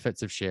long-term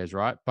benefits of shares,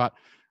 right? But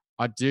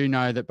I do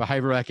know that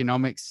behavioral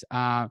economics,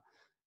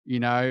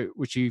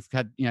 which you've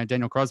had,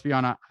 Daniel Crosby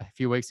on a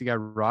few weeks ago,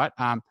 right?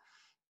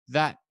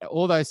 That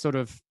all those sort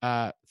of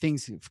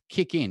things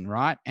kick in,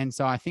 right? And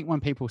so I think when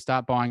people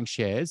start buying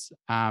shares,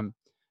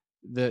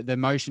 the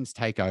emotions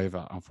take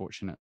over,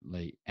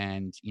 unfortunately,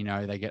 and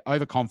they get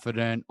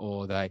overconfident,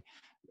 or they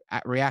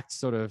react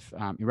sort of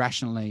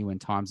irrationally when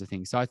times are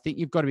things. So I think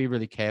you've got to be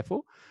really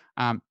careful.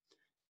 And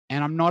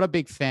I'm not a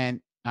big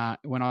fan.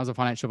 When I was a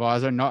financial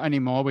advisor, not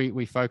anymore.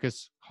 We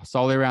focus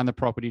solely around the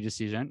property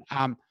decision.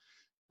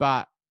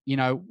 But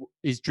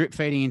is drip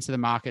feeding into the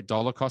market,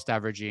 dollar cost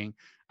averaging,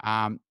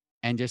 and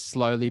just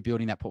slowly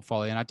building that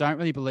portfolio. And I don't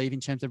really believe in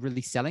terms of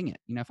really selling it.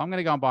 If I'm going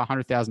to go and buy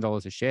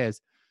 $100,000 of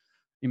shares,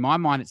 in my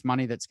mind, it's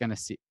money that's going to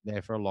sit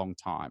there for a long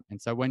time.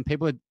 And so when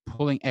people are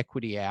pulling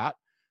equity out,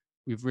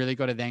 we've really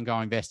got to then go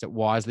invest it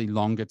wisely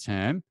longer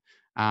term,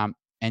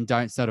 and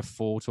don't sort of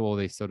fall to all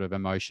this sort of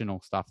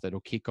emotional stuff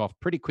that'll kick off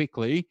pretty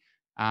quickly,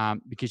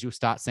 because you'll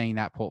start seeing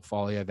that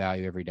portfolio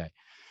value every day.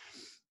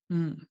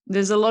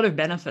 There's a lot of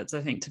benefits,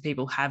 I think, to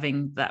people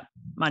having that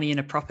money in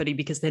a property,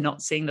 because they're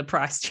not seeing the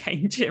price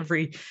change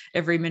every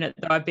minute.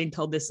 I've been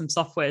told there's some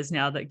softwares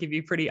now that give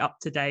you pretty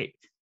up-to-date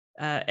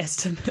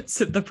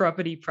estimates of the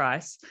property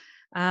price.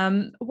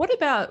 What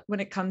about when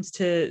it comes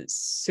to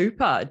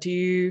super?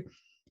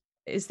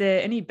 Is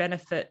there any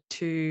benefit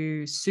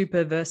to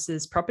super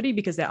versus property,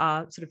 because there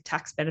are sort of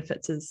tax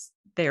benefits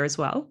there as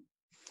well?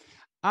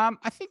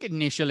 I think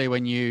initially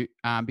when you,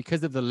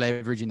 because of the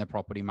leverage in the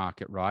property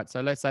market, right?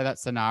 So let's say that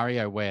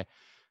scenario where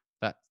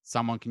that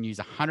someone can use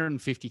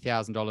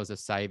 $150,000 of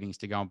savings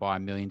to go and buy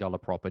 $1 million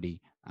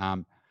property.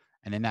 And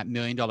then that $1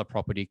 million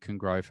property can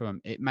grow from,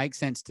 it makes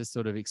sense to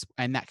sort of,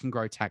 and that can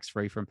grow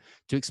tax-free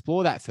to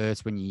explore that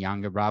first when you're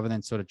younger, rather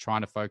than sort of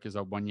trying to focus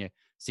on when you're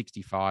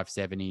 65,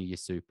 70, your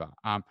super.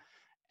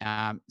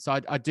 So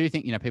I do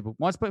think,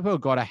 once people have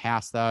got a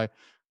house though,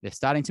 they're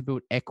starting to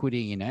build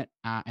equity in it,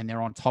 and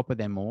they're on top of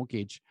their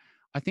mortgage.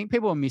 I think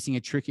people are missing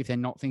a trick if they're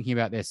not thinking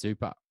about their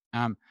super.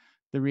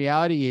 The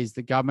reality is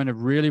the government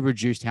have really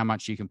reduced how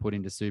much you can put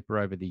into super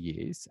over the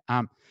years.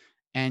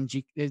 And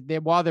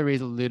while there is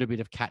a little bit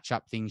of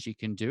catch-up things you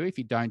can do, if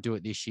you don't do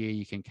it this year,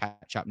 you can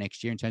catch up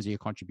next year in terms of your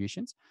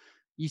contributions.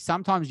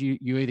 Sometimes you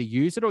either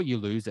use it or you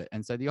lose it.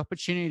 And so the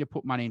opportunity to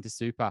put money into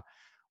super,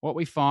 what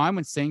we find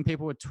when seeing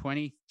people are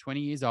 20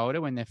 years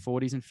older, when they're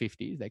 40s and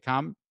 50s, they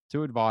come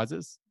to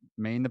advisors,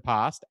 me in the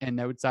past, and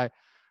they would say,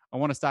 I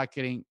want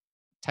to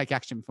take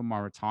action for my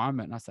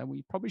retirement. And I say, well,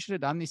 you probably should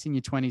have done this in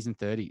your 20s and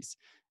 30s.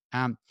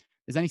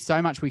 There's only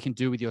so much we can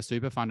do with your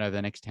super fund over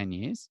the next 10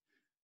 years.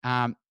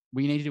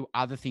 We need to do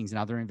other things and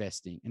other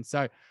investing. And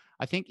so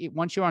I think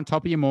once you're on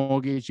top of your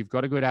mortgage, you've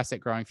got a good asset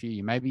growing for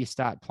you, maybe you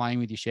start playing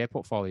with your share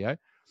portfolio.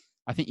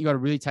 I think you got to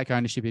really take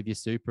ownership of your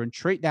super and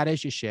treat that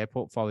as your share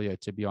portfolio,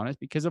 to be honest,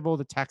 because of all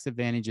the tax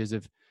advantages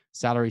of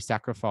salary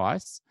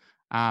sacrifice,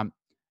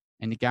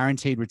 and the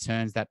guaranteed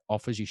returns that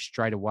offers you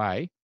straight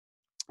away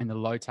in the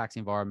low tax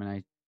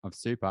environment of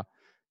super.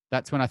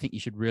 That's when I think you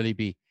should really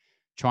be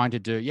trying to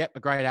do, a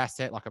great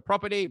asset like a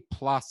property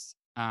plus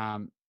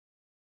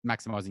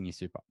maximizing your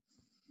super.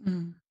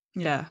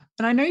 Yeah.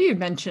 And I know you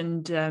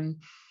mentioned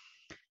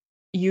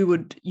you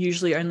would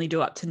usually only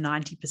do up to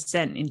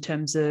 90% in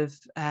terms of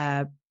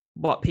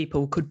what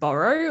people could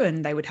borrow,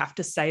 and they would have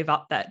to save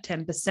up that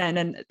 10%.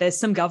 And there's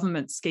some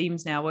government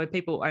schemes now where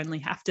people only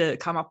have to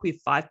come up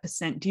with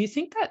 5%. Do you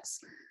think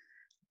that's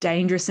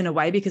dangerous in a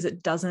way, because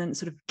it doesn't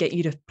sort of get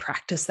you to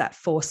practice that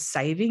forced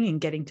saving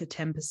and getting to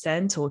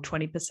 10% or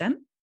 20%?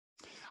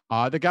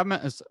 The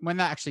government, when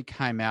that actually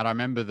came out, I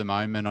remember the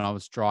moment I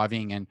was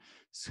driving and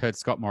heard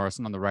Scott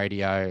Morrison on the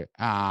radio,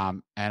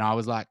 and I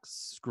was like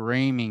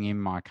screaming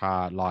in my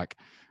car,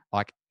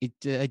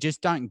 they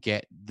just don't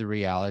get the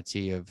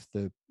reality of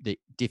the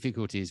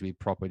difficulties with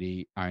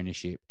property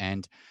ownership,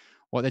 and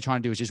what they're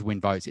trying to do is just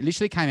win votes. It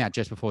literally came out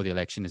just before the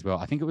election as well.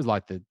 I think it was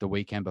like the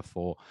weekend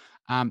before.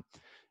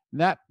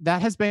 That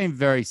has been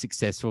very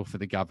successful for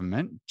the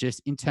government,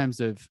 just in terms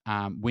of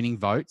winning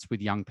votes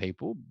with young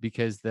people,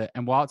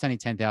 and while it's only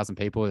 10,000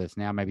 people, there's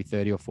now maybe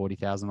 30 or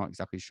 40,000, not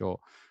exactly sure.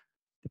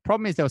 The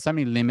problem is there were so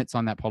many limits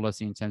on that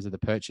policy in terms of the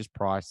purchase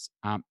price,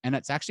 and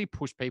it's actually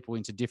pushed people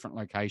into different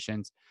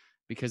locations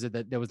because of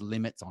there was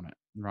limits on it,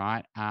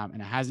 right?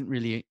 And it hasn't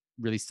really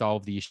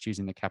solved the issues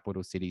in the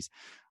capital cities.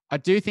 I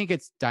do think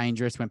it's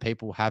dangerous when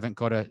people haven't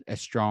got a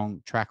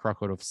strong track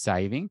record of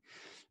saving.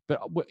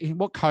 But what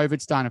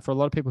COVID's done, and for a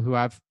lot of people who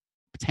have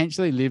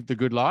potentially lived the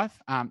good life,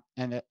 and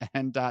there's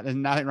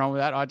nothing wrong with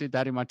that. I did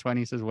that in my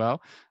 20s as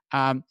well,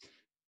 and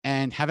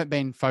haven't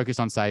been focused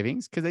on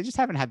savings because they just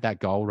haven't had that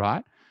goal,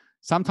 right?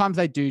 Sometimes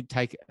they do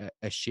take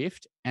a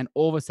shift, and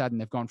all of a sudden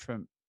they've gone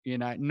from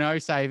no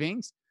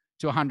savings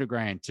to 100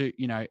 grand to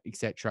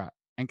etc.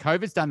 And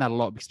COVID's done that a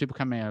lot because people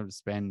come out to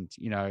spend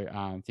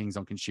things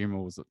on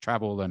consumables,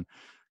 travel and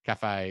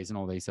cafes and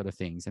all these sort of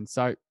things. And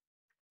so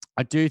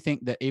I do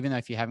think that even though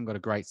if you haven't got a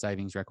great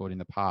savings record in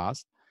the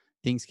past,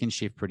 things can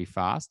shift pretty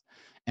fast.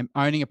 And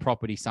owning a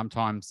property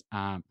sometimes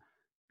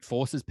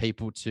forces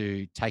people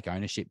to take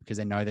ownership because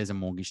they know there's a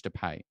mortgage to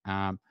pay.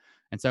 And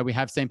so we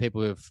have seen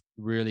people who have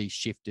really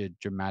shifted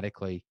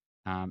dramatically,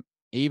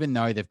 even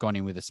though they've gone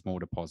in with a small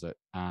deposit.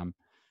 And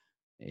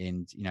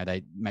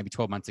they maybe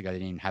 12 months ago, they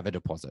didn't have a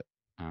deposit.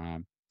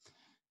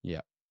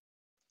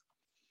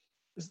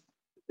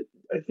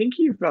 I think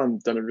you've done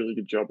a really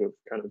good job of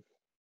kind of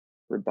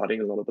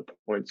rebutting a lot of the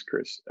points,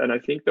 Chris. And I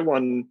think the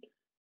one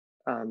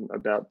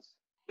about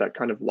that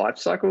kind of life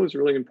cycle is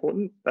really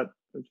important. That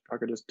if I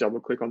could just double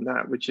click on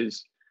that, which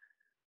is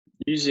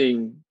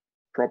using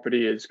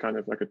property as kind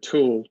of like a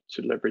tool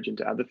to leverage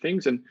into other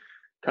things, and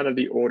kind of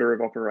the order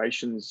of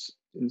operations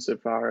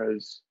insofar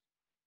as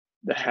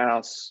the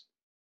house,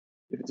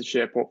 if it's a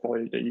share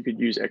portfolio, you could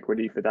use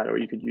equity for that, or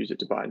you could use it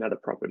to buy another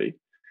property.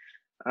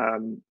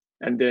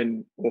 And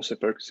then also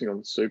focusing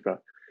on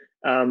super.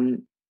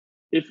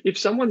 If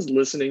someone's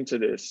listening to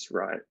this,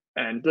 right,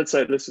 and let's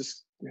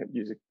just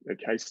use a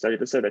case study.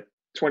 Let's say they're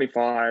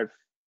 25,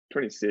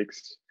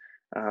 26.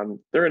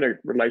 They're in a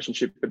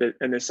relationship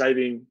and they're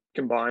saving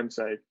combined,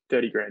 say,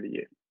 30 grand a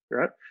year,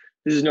 right?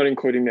 This is not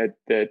including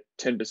their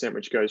 10%,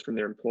 which goes from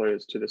their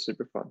employers to the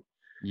super fund.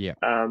 Yeah.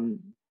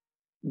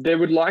 They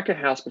would like a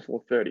house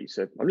before 30.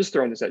 So I'm just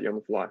throwing this at you on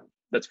the fly.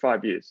 That's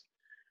 5 years.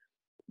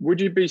 Would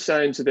you be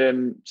saying to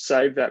them,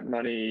 save that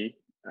money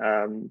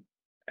and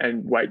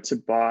wait to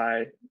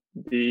buy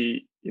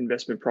the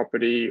investment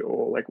property,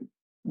 or like,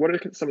 what are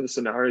some of the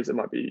scenarios that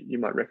you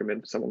might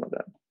recommend for someone like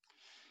that?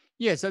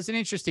 Yeah, so it's an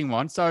interesting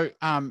one. So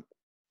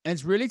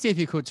it's really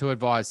difficult to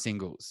advise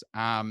singles.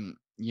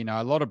 You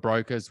know, a lot of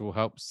brokers will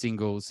help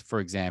singles, for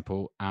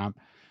example. And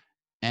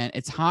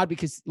it's hard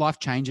because life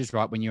changes,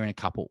 right, when you're in a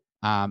couple.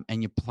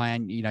 And you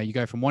plan, you know, you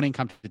go from one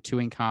income to two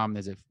income.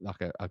 There's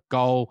a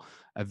goal,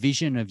 a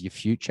vision of your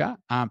future.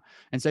 And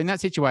so in that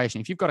situation,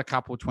 if you've got a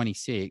couple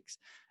 26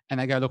 and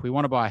they go, look, we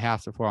want to buy a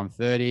house before I'm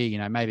 30, you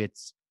know, maybe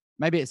it's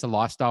a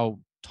lifestyle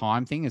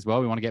time thing as well.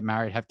 We want to get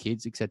married, have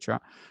kids,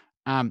 etc.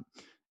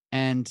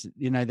 And,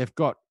 you know, they've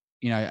got,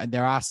 you know,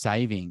 there are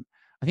saving.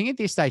 I think at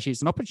this stage,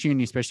 it's an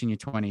opportunity, especially in your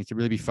 20s, to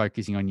really be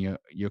focusing on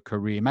your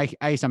career, make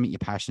something you're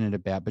passionate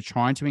about, but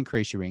trying to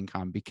increase your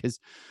income, because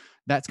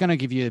that's going to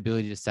give you the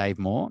ability to save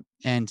more.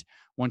 And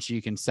once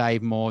you can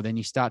save more, then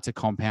you start to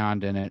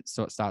compound and it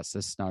sort of starts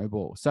to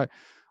snowball. So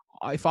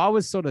if I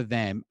was sort of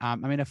them, I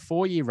mean, a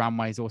 4-year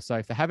runway is also,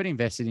 if they haven't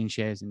invested in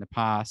shares in the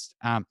past,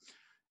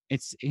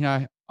 it's, you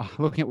know,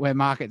 looking at where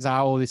markets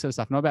are, all this sort of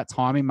stuff, not about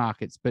timing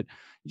markets, but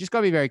you just got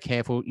to be very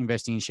careful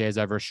investing in shares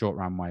over a short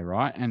runway,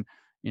 right? And,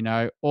 you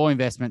know, all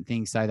investment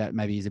things say that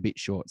maybe is a bit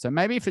short. So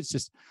maybe if it's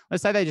just,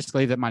 let's say they just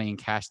leave that money in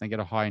cash and they get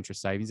a high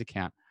interest savings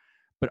account.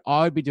 But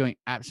I would be doing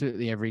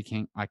absolutely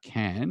everything I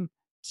can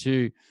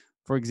to,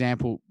 for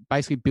example,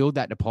 basically build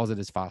that deposit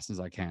as fast as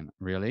I can,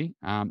 really.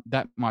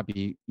 That might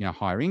be, you know,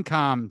 higher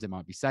income. They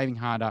might be saving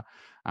harder.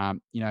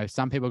 You know,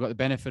 some people got the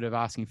benefit of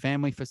asking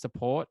family for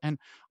support. And,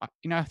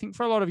 you know, I think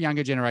for a lot of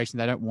younger generation,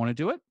 they don't want to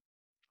do it.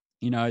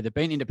 You know, they've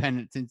been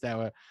independent since they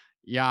were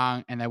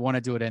young and they want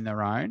to do it on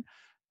their own.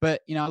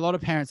 But, you know, a lot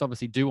of parents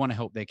obviously do want to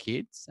help their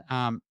kids.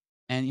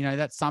 And, you know,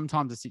 that's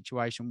sometimes a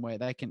situation where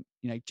they can,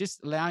 you know, just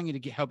allowing you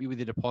to help you with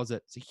your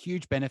deposit. It's a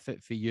huge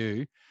benefit for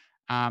you.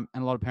 And a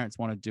lot of parents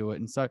want to do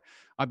it. And so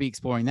I'd be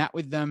exploring that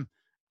with them,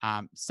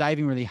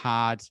 saving really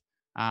hard,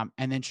 and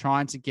then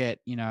trying to get,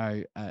 you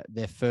know,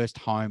 their first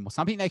home or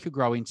something they could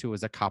grow into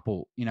as a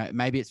couple. You know,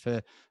 maybe it's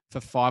for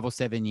 5 or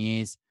 7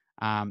 years.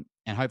 And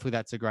hopefully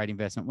that's a great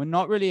investment. We're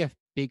not really a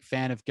big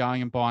fan of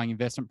going and buying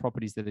investment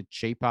properties that are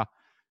cheaper.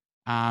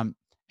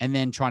 And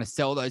then trying to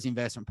sell those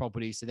investment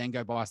properties to then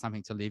go buy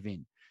something to live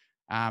in.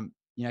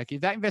 You know,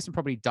 if that investment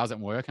property doesn't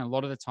work, and a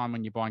lot of the time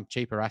when you're buying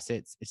cheaper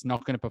assets, it's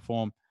not going to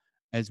perform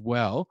as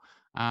well.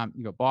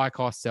 You've got buy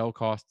costs, sell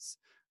costs.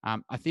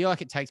 I feel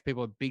like it takes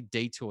people a big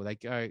detour. They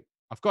go,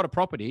 I've got a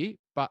property,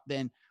 but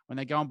then when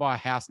they go and buy a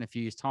house in a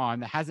few years'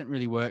 time, that hasn't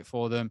really worked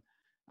for them.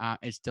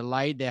 It's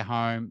delayed their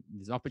home.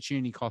 There's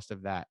opportunity cost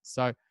of that.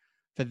 So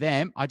for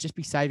them, I'd just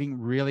be saving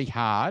really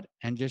hard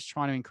and just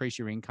trying to increase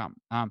your income.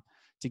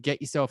 To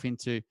get yourself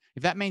into,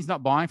 if that means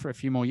not buying for a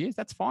few more years,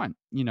 that's fine.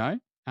 You know,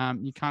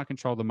 you can't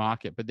control the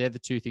market, but they're the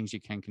two things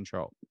you can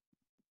control.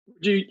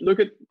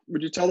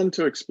 Would you tell them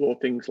to explore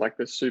things like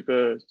the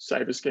super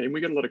saver scheme?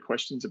 We get a lot of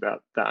questions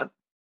about that,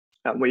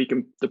 where you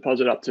can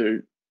deposit up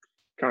to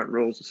current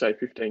rules of say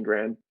 15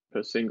 grand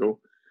per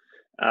single.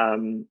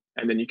 And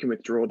then you can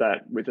withdraw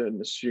that with an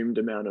assumed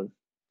amount of,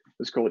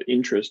 let's call it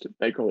interest.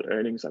 They call it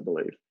earnings, I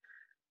believe.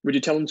 Would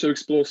you tell them to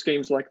explore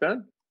schemes like that?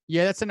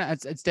 Yeah,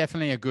 it's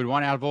definitely a good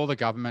one. Out of all the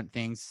government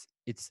things,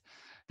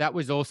 that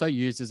was also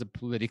used as a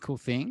political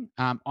thing.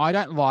 I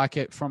don't like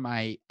it from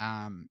a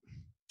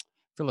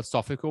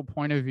philosophical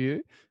point of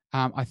view.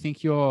 I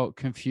think you're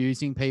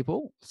confusing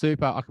people.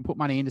 Super, I can put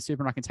money into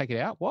super and I can take it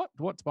out. What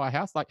to buy a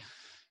house? Like,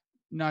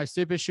 no,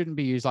 super shouldn't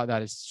be used like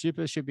that.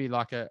 Super should be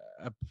like a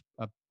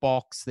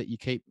box that you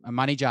keep, a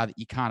money jar that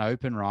you can't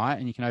open, right?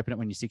 And you can open it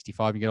when you're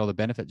 65. You get all the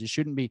benefits. It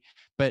shouldn't be.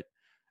 But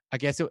I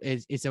guess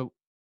it's a.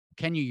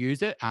 Can you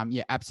use it?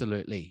 Yeah,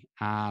 absolutely.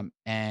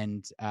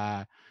 And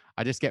I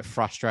just get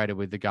frustrated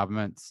with the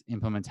government's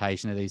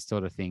implementation of these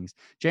sort of things.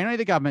 Generally,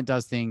 the government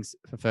does things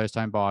for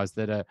first-home buyers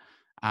that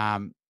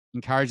are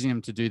encouraging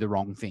them to do the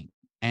wrong thing.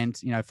 And,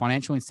 you know,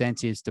 financial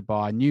incentives to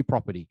buy new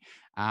property.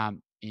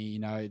 You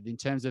know, in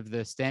terms of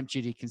the stamp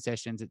duty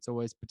concessions, it's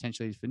always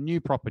potentially for new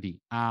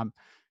property,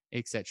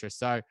 etc.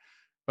 So,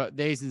 but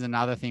this is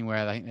another thing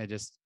where I think they're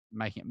just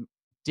making it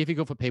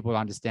difficult for people to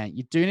understand.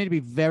 You do need to be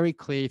very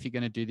clear if you're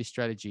going to do this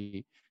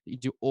strategy, that you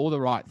do all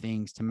the right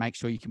things to make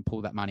sure you can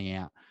pull that money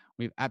out.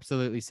 We've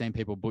absolutely seen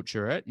people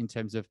butcher it in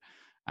terms of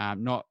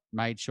not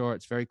made sure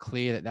it's very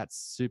clear that that's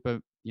super,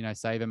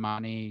 saver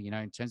money,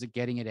 in terms of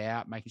getting it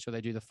out, making sure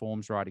they do the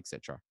forms right,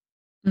 etc.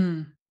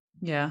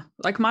 Yeah.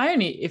 Like my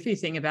only iffy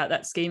thing about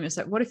that scheme is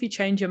that what if you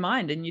change your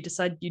mind and you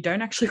decide you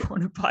don't actually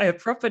want to buy a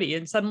property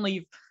and suddenly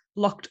you've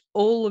locked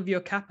all of your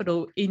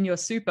capital in your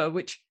super,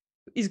 which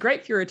is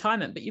great for your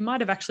retirement, but you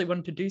might have actually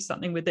wanted to do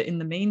something with it in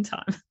the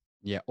meantime.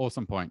 Yeah.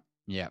 Awesome point.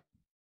 Yeah.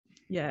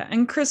 Yeah.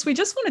 And Chris, we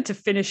just wanted to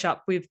finish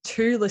up with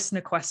 2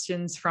 listener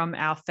questions from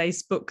our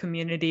Facebook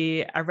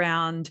community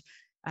around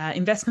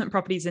investment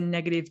properties and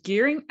negative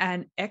gearing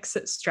and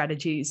exit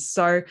strategies.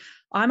 So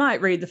I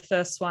might read the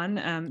first one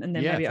and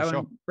then maybe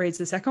Owen reads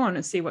the second one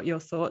and see what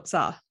your thoughts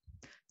are.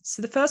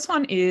 So the first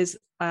one is,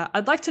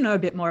 I'd like to know a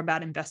bit more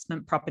about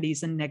investment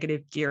properties and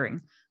negative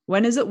gearing.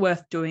 When is it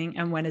worth doing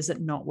and when is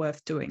it not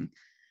worth doing?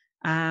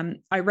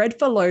 I read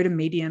for low to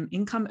medium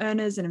income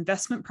earners, an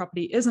investment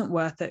property isn't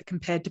worth it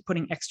compared to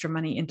putting extra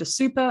money into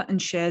super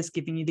and shares,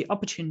 giving you the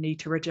opportunity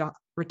to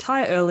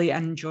retire early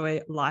and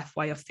enjoy life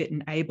while you're fit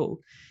and able.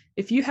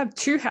 If you have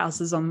 2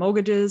 houses on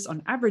mortgages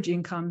on average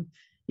income,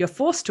 you're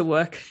forced to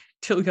work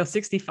till you're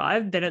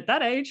 65, then at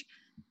that age,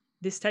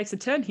 this takes a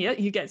turn here.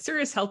 You get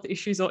serious health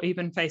issues or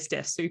even face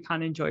death, so you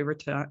can't enjoy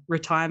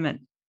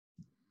retirement.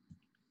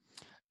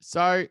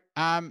 So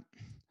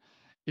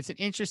it's an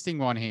interesting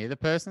one here. The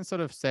person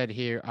sort of said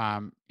here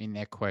in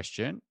their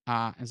question,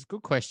 it's a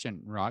good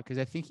question, right? Because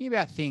they're thinking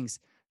about things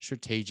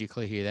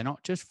strategically here. They're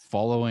not just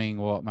following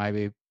what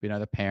maybe,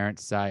 the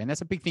parents say. And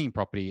that's a big thing in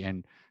property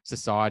and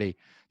society,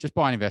 just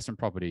buy an investment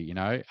property,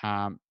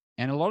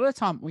 and a lot of the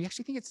time we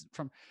actually think it's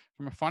from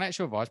a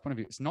financial advice point of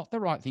view, it's not the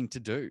right thing to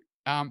do.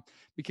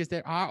 Because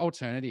there are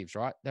alternatives,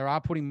 right? There are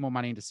putting more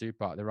money into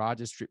super. There are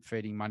just drip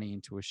feeding money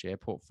into a share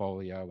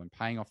portfolio and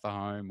paying off the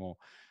home or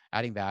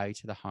adding value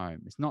to the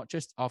home. It's not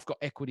just, I've got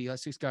equity.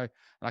 Let's just go and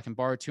I can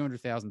borrow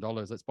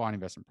 $200,000. Let's buy an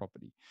investment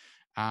property.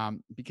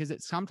 Because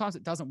sometimes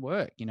it doesn't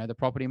work. The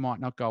property might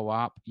not go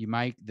up. You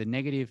make the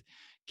negative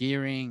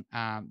gearing.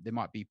 There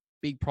might be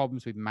big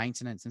problems with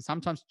maintenance, and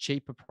sometimes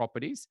cheaper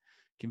properties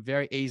can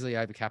very easily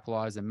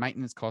overcapitalize, and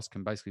maintenance costs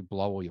can basically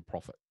blow all your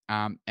profit.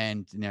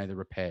 And the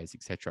repairs,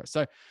 etc.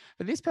 So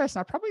for this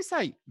person, I'd probably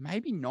say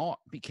maybe not,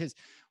 because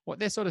what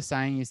they're sort of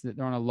saying is that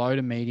they're on a low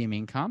to medium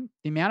income.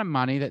 The amount of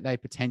money that they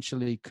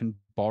potentially can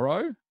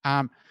borrow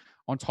on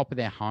top of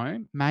their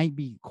home may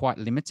be quite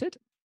limited.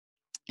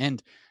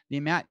 And the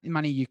amount of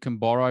money you can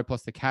borrow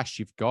plus the cash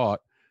you've got,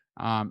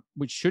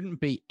 which shouldn't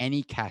be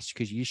any cash,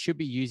 because you should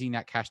be using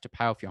that cash to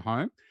pay off your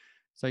home.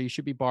 So you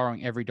should be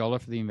borrowing every dollar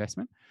for the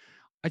investment.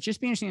 It'd just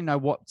be interesting to know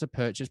what's a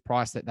purchase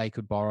price that they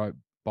could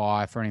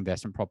buy for an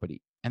investment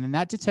property. And then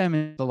that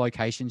determines the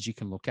locations you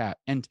can look at.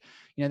 And,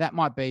 that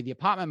might be the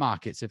apartment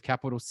markets of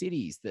capital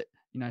cities that,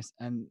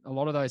 and a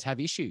lot of those have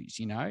issues,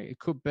 it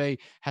could be,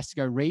 has to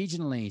go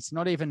regionally. It's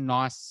not even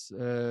nice,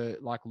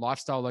 like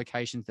lifestyle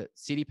locations that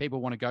city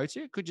people want to go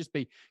to. It could just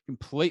be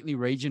completely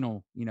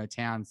regional,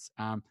 towns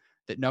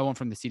that no one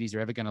from the cities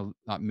are ever going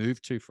to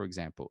move to, for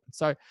example.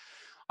 So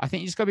I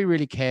think you just got to be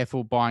really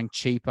careful buying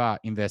cheaper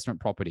investment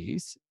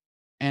properties.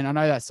 And I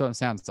know that sort of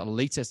sounds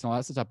elitist and all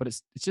that sort of stuff, but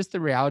it's just the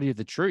reality of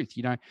the truth.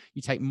 You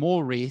take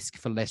more risk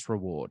for less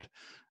reward.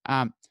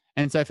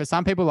 And so for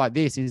some people like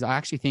this I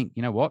actually think,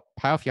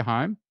 pay off your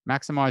home,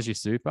 maximize your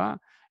super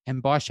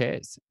and buy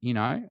shares,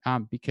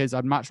 because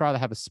I'd much rather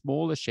have a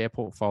smaller share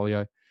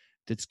portfolio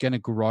that's going to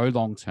grow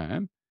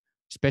long-term,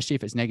 especially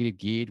if it's negative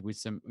geared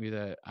with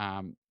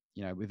an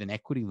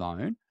equity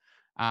loan,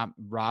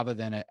 rather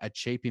than a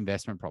cheap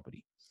investment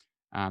property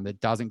that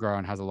doesn't grow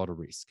and has a lot of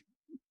risk.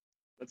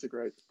 That's a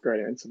great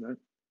answer,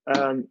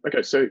 mate.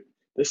 Okay, so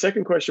the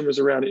second question was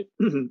around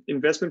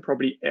investment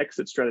property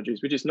exit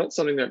strategies, which is not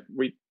something that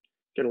we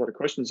get a lot of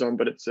questions on,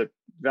 but it's a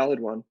valid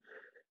one.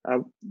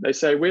 They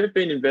say, we have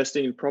been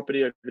investing in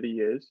property over the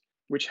years,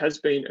 which has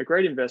been a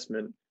great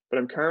investment, but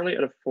I'm currently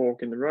at a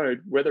fork in the road,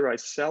 whether I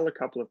sell a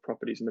couple of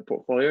properties in the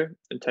portfolio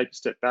and take a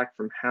step back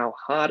from how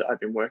hard I've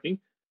been working,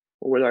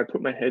 or whether I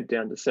put my head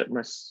down to set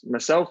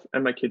myself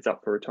and my kids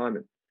up for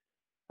retirement.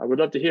 I would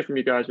love to hear from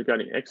you guys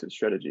regarding exit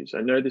strategies.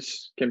 I know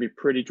this can be a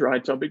pretty dry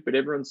topic, but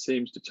everyone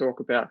seems to talk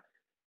about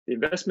the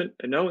investment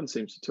and no one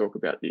seems to talk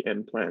about the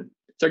end plan.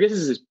 So I guess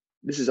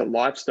this is a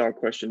lifestyle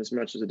question as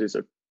much as it is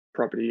a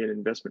property and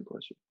investment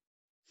question.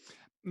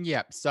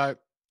 Yeah. So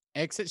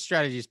exit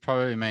strategies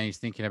probably means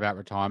thinking about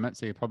retirement.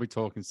 So you're probably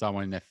talking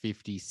someone in their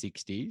 50s,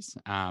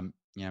 60s,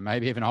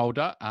 maybe even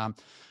older.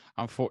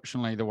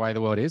 Unfortunately, the way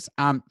the world is.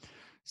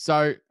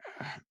 So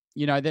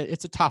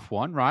it's a tough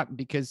one, right?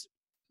 Because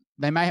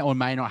they may or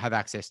may not have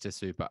access to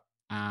super.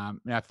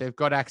 If they've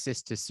got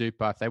access to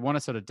super, if they want to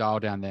sort of dial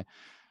down there,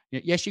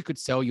 yes, you could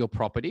sell your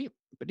property,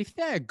 but if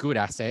they're good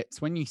assets,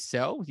 when you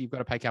sell, you've got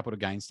to pay capital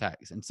gains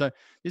tax. And so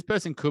this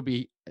person could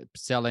be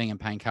selling and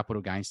paying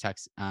capital gains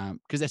tax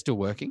because they're still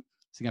working.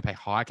 So you're going to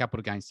pay higher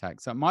capital gains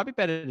tax. So it might be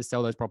better to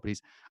sell those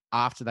properties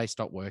after they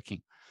stop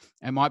working.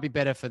 It might be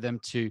better for them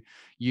to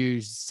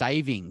use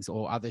savings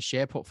or other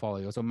share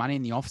portfolios or money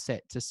in the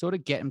offset to sort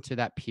of get them to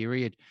that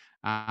period.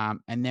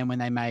 And then when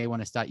they may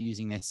want to start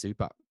using their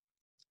super.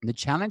 The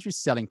challenge with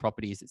selling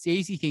property is it's the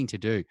easy thing to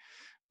do,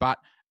 but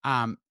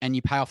and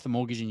you pay off the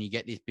mortgage and you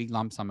get this big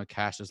lump sum of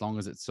cash as long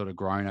as it's sort of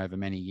grown over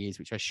many years,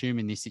 which I assume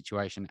in this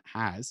situation it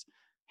has,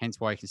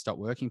 hence why you can stop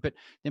working. But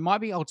there might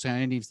be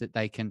alternatives that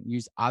they can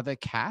use other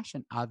cash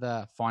and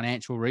other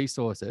financial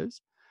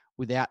resources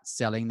without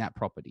selling that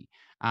property,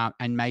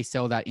 and may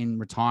sell that in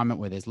retirement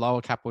where there's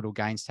lower capital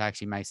gains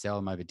tax. You may sell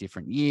them over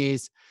different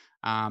years.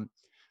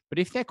 But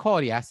if they're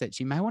quality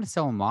assets, you may want to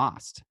sell them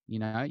last. You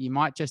know, you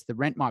might just, the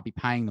rent might be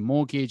paying the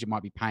mortgage. It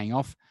might be paying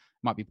off,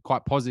 might be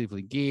quite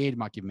positively geared,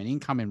 might give them an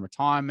income in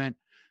retirement.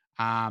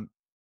 And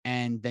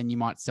then you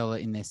might sell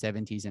it in their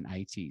 70s and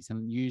 80s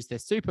and use their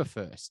super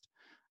first.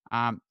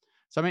 So,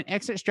 I mean,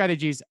 exit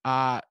strategies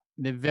they're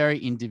very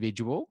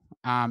individual.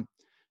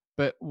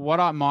 But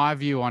my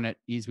view on it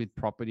is with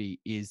property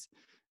is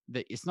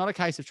that it's not a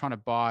case of trying to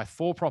buy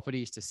 4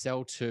 properties to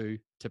sell 2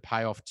 to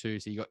pay off 2.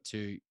 So you got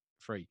 2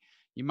 free.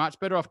 You're much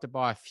better off to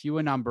buy a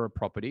fewer number of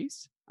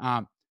properties,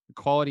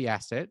 quality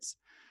assets,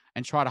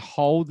 and try to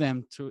hold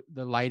them to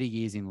the later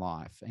years in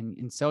life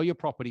and sell your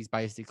properties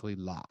basically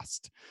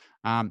last,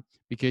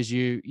 because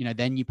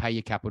then you pay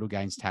your capital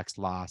gains tax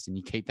last and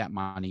you keep that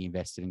money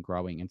invested and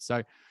growing. And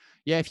so,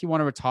 yeah, if you want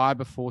to retire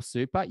before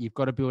super, you've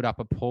got to build up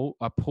a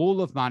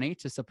pool of money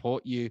to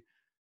support you,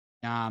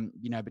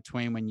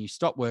 between when you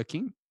stop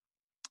working.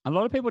 A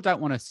lot of people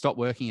don't want to stop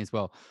working as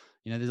well.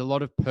 You know, there's a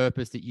lot of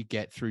purpose that you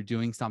get through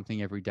doing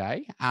something every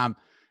day. And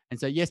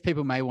so, yes,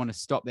 people may want to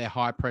stop their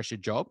high pressure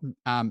job,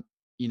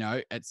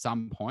 at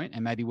some point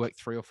and maybe work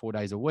 3 or 4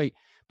 days a week,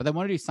 but they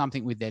want to do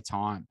something with their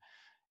time.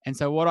 And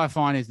so what I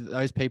find is that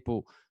those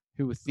people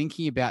who are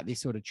thinking about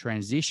this sort of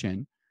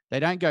transition, they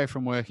don't go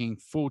from working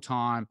full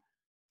time,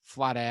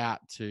 flat out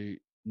to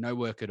no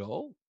work at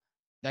all.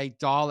 They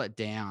dial it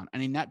down.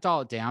 And in that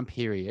dial it down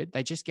period,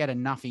 they just get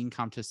enough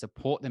income to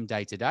support them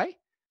day to day.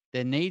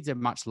 Their needs are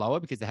much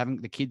lower because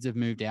the kids have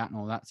moved out and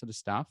all that sort of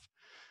stuff.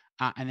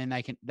 And then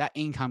that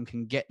income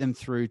can get them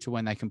through to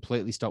when they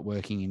completely stop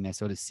working in their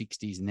sort of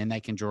 60s, and then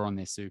they can draw on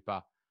their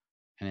super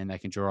and then they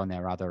can draw on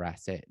their other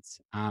assets.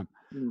 I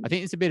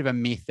think it's a bit of a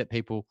myth that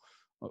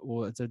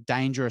it's a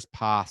dangerous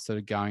path sort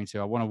of going to,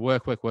 I want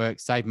to work,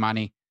 save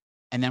money,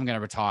 and then I'm going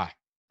to retire.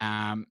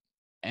 And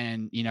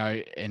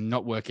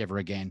not work ever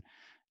again.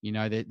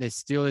 There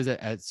still is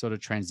a sort of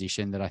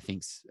transition that I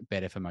think's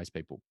better for most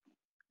people.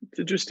 It's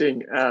interesting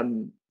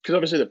because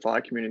obviously the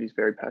fire community is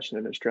very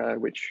passionate in Australia,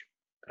 which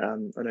I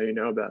know you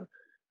know about.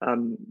 I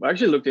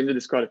actually looked into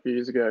this quite a few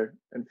years ago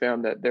and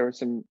found that there are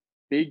some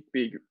big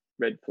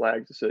red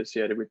flags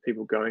associated with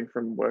people going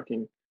from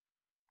working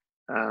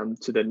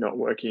to then not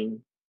working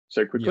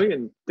so quickly,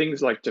 and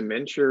things like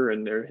dementia,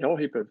 and there are a whole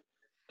heap of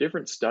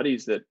different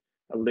studies that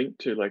are linked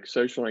to like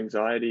social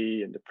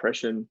anxiety and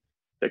depression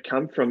that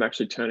come from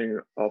actually turning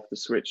off the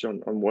switch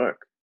on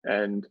work.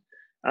 And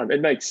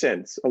it makes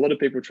sense. A lot of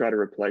people try to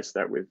replace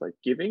that with like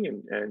giving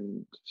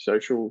and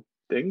social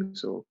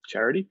things or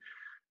charity.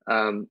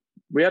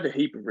 We have a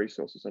heap of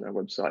resources on our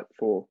website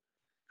for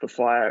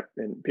fire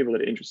and people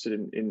that are interested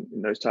in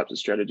those types of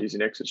strategies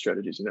and exit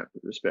strategies in that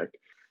respect.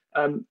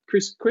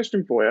 Chris,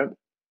 question for you.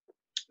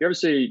 You're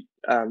obviously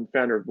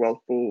founder of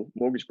Wealthful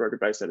Mortgage Broker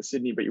based out of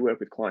Sydney, but you work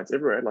with clients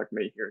everywhere, like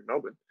me here in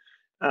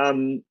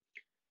Melbourne.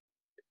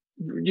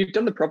 You've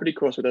done the property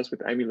course with us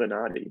with Amy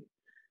Lenardi.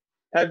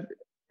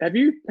 Have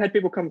you had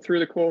people come through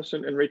the course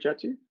and reach out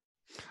to you?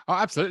 Oh,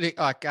 absolutely.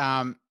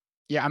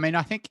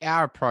 I think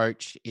our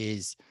approach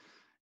is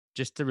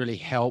just to really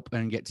help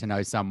and get to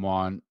know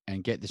someone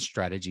and get the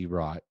strategy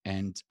right.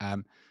 And,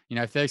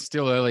 if they're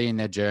still early in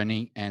their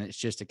journey and it's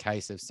just a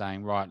case of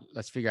saying, right,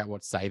 let's figure out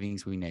what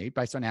savings we need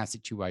based on our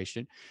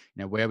situation,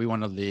 where we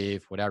want to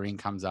live, what our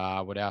incomes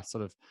are, what our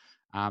sort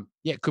of,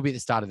 it could be at the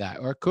start of that.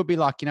 Or it could be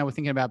like, we're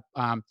thinking about,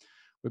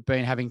 we've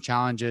been having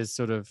challenges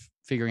sort of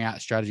figuring out a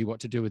strategy, what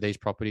to do with these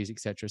properties, et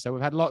cetera. So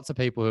we've had lots of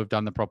people who have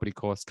done the property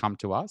course come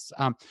to us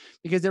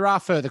because there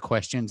are further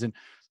questions. And,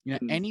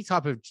 any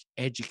type of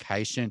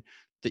education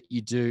that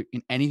you do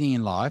in anything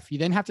in life, you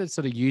then have to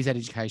sort of use that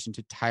education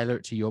to tailor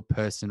it to your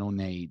personal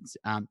needs.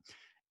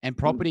 And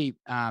property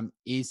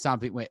is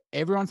something where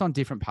everyone's on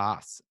different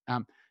paths.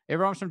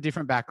 Everyone's from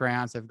different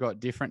backgrounds. They've got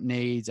different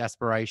needs,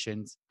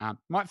 aspirations.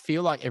 Might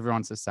feel like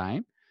everyone's the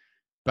same,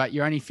 but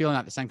you're only feeling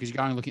like the same because you're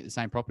going to look at the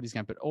same properties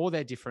again, but all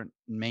their different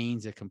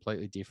means are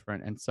completely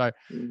different. And so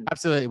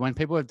absolutely, when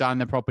people have done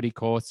the property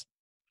course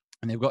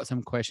and they've got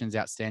some questions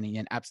outstanding,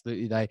 and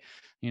absolutely they,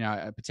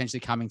 are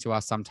potentially coming to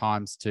us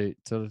sometimes to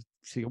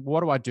see, what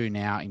do I do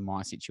now in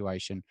my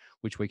situation,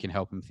 which we can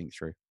help them think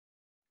through.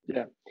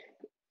 Yeah.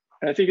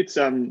 And I think it's,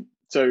 I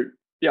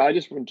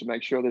just wanted to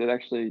make sure that it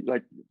actually,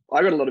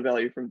 I got a lot of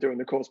value from doing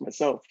the course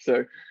myself.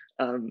 So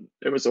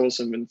it was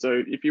awesome. And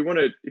so if you want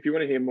to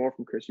hear more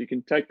from Chris, you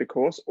can take the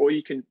course or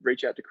you can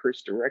reach out to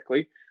Chris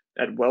directly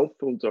at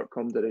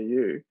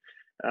wealthful.com.au.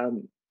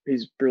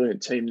 his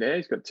brilliant team there.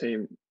 He's got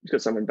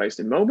someone based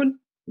in Melbourne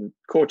and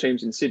core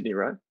teams in Sydney,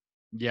 right?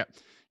 Yep.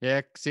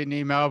 Yeah,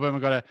 Sydney, Melbourne.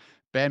 We've got a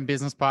band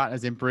business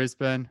partners in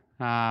Brisbane.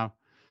 I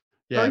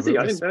didn't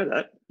know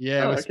that.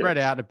 Yeah, we're spread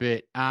out a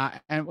bit,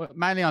 and we're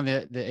mainly on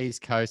the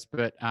East Coast.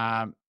 But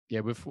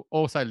we've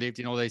also lived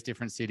in all these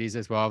different cities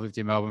as well. I've lived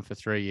in Melbourne for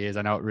 3 years.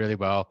 I know it really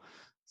well.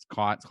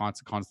 Clients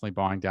are constantly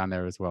buying down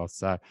there as well.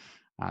 So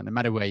no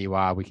matter where you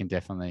are, we can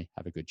definitely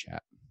have a good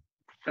chat.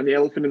 And the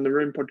Elephant in the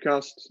Room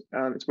podcast,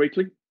 it's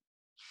weekly.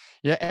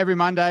 Yeah, every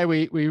Monday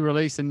we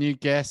release a new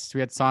guest. We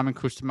had Simon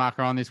Kustermacher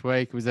on this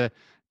week. It was a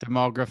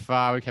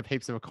demographer. We have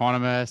heaps of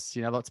economists,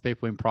 lots of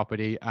people in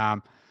property.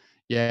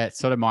 It's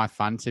sort of my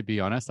fun, to be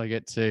honest. I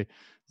get to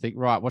think,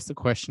 right, what's the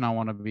question I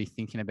want to be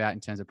thinking about in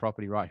terms of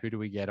property, right? Who do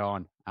we get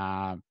on?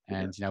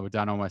 We've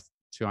done almost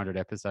 200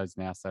 episodes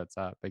now. So it's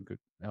been good,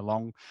 a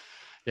long,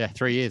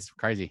 3 years.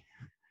 Crazy.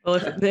 Well,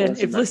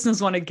 if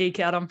listeners want to geek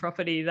out on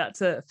property,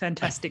 that's a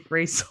fantastic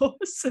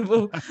resource.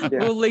 We'll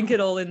link it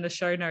all in the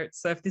show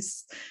notes. So if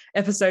this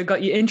episode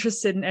got you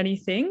interested in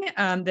anything,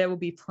 there will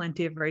be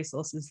plenty of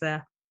resources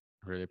there.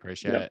 Really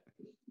appreciate it.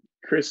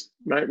 Chris,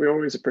 mate, we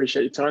always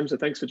appreciate your time. So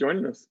thanks for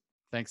joining us.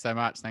 Thanks so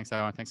much. Thanks,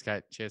 Owen. Thanks,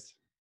 Kate. Cheers.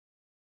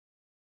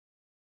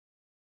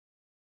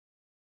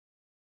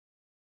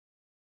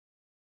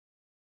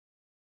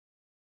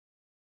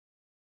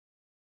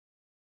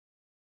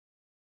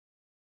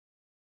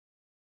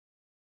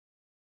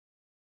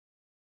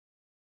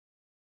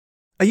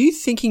 Are you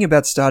thinking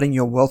about starting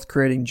your wealth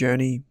creating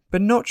journey,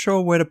 but not sure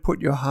where to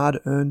put your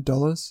hard-earned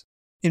dollars?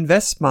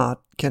 InvestSmart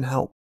can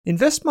help.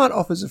 InvestSmart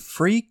offers a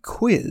free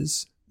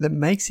quiz that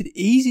makes it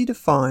easy to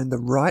find the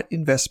right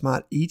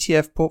InvestSmart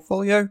ETF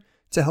portfolio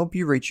to help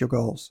you reach your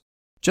goals.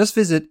 Just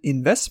visit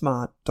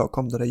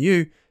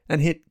investsmart.com.au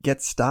and hit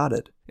Get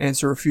Started.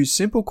 Answer a few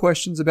simple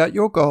questions about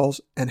your goals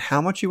and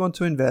how much you want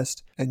to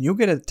invest, and you'll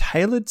get a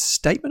tailored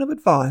statement of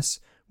advice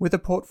with a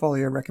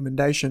portfolio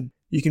recommendation.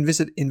 You can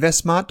visit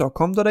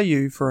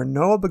investsmart.com.au for a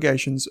no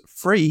obligations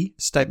free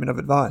statement of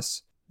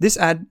advice. This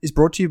ad is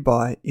brought to you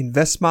by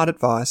InvestSmart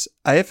Advice,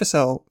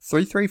 AFSL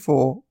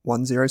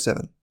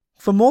 334107.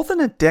 For more than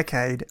a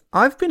decade,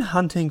 I've been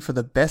hunting for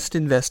the best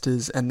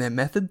investors and their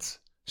methods,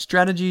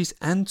 strategies,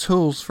 and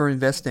tools for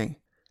investing.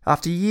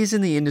 After years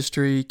in the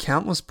industry,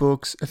 countless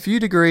books, a few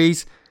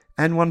degrees,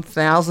 and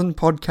 1,000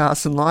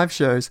 podcasts and live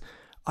shows,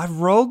 I've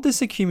rolled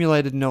this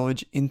accumulated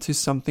knowledge into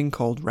something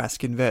called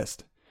Rask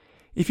Invest.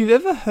 If you've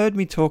ever heard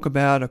me talk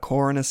about a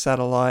core and a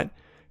satellite,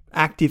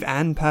 active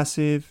and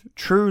passive,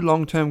 true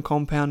long-term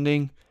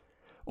compounding,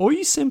 or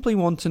you simply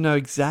want to know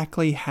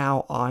exactly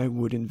how I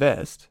would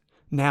invest,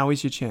 now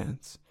is your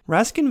chance.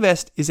 Rask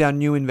Invest is our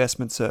new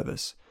investment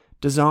service,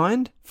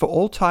 designed for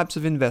all types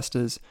of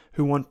investors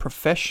who want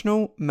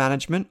professional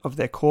management of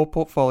their core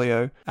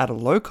portfolio at a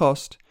low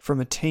cost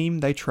from a team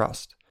they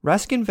trust.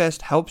 Rask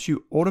Invest helps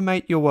you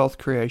automate your wealth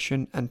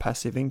creation and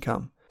passive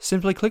income.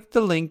 Simply click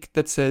the link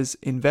that says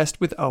Invest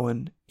with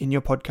Owen in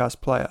your podcast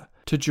player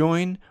to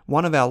join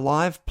one of our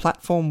live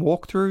platform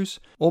walkthroughs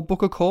or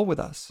book a call with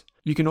us.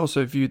 You can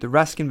also view the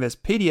Rask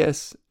Invest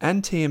PDS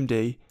and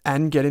TMD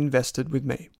and get invested with me.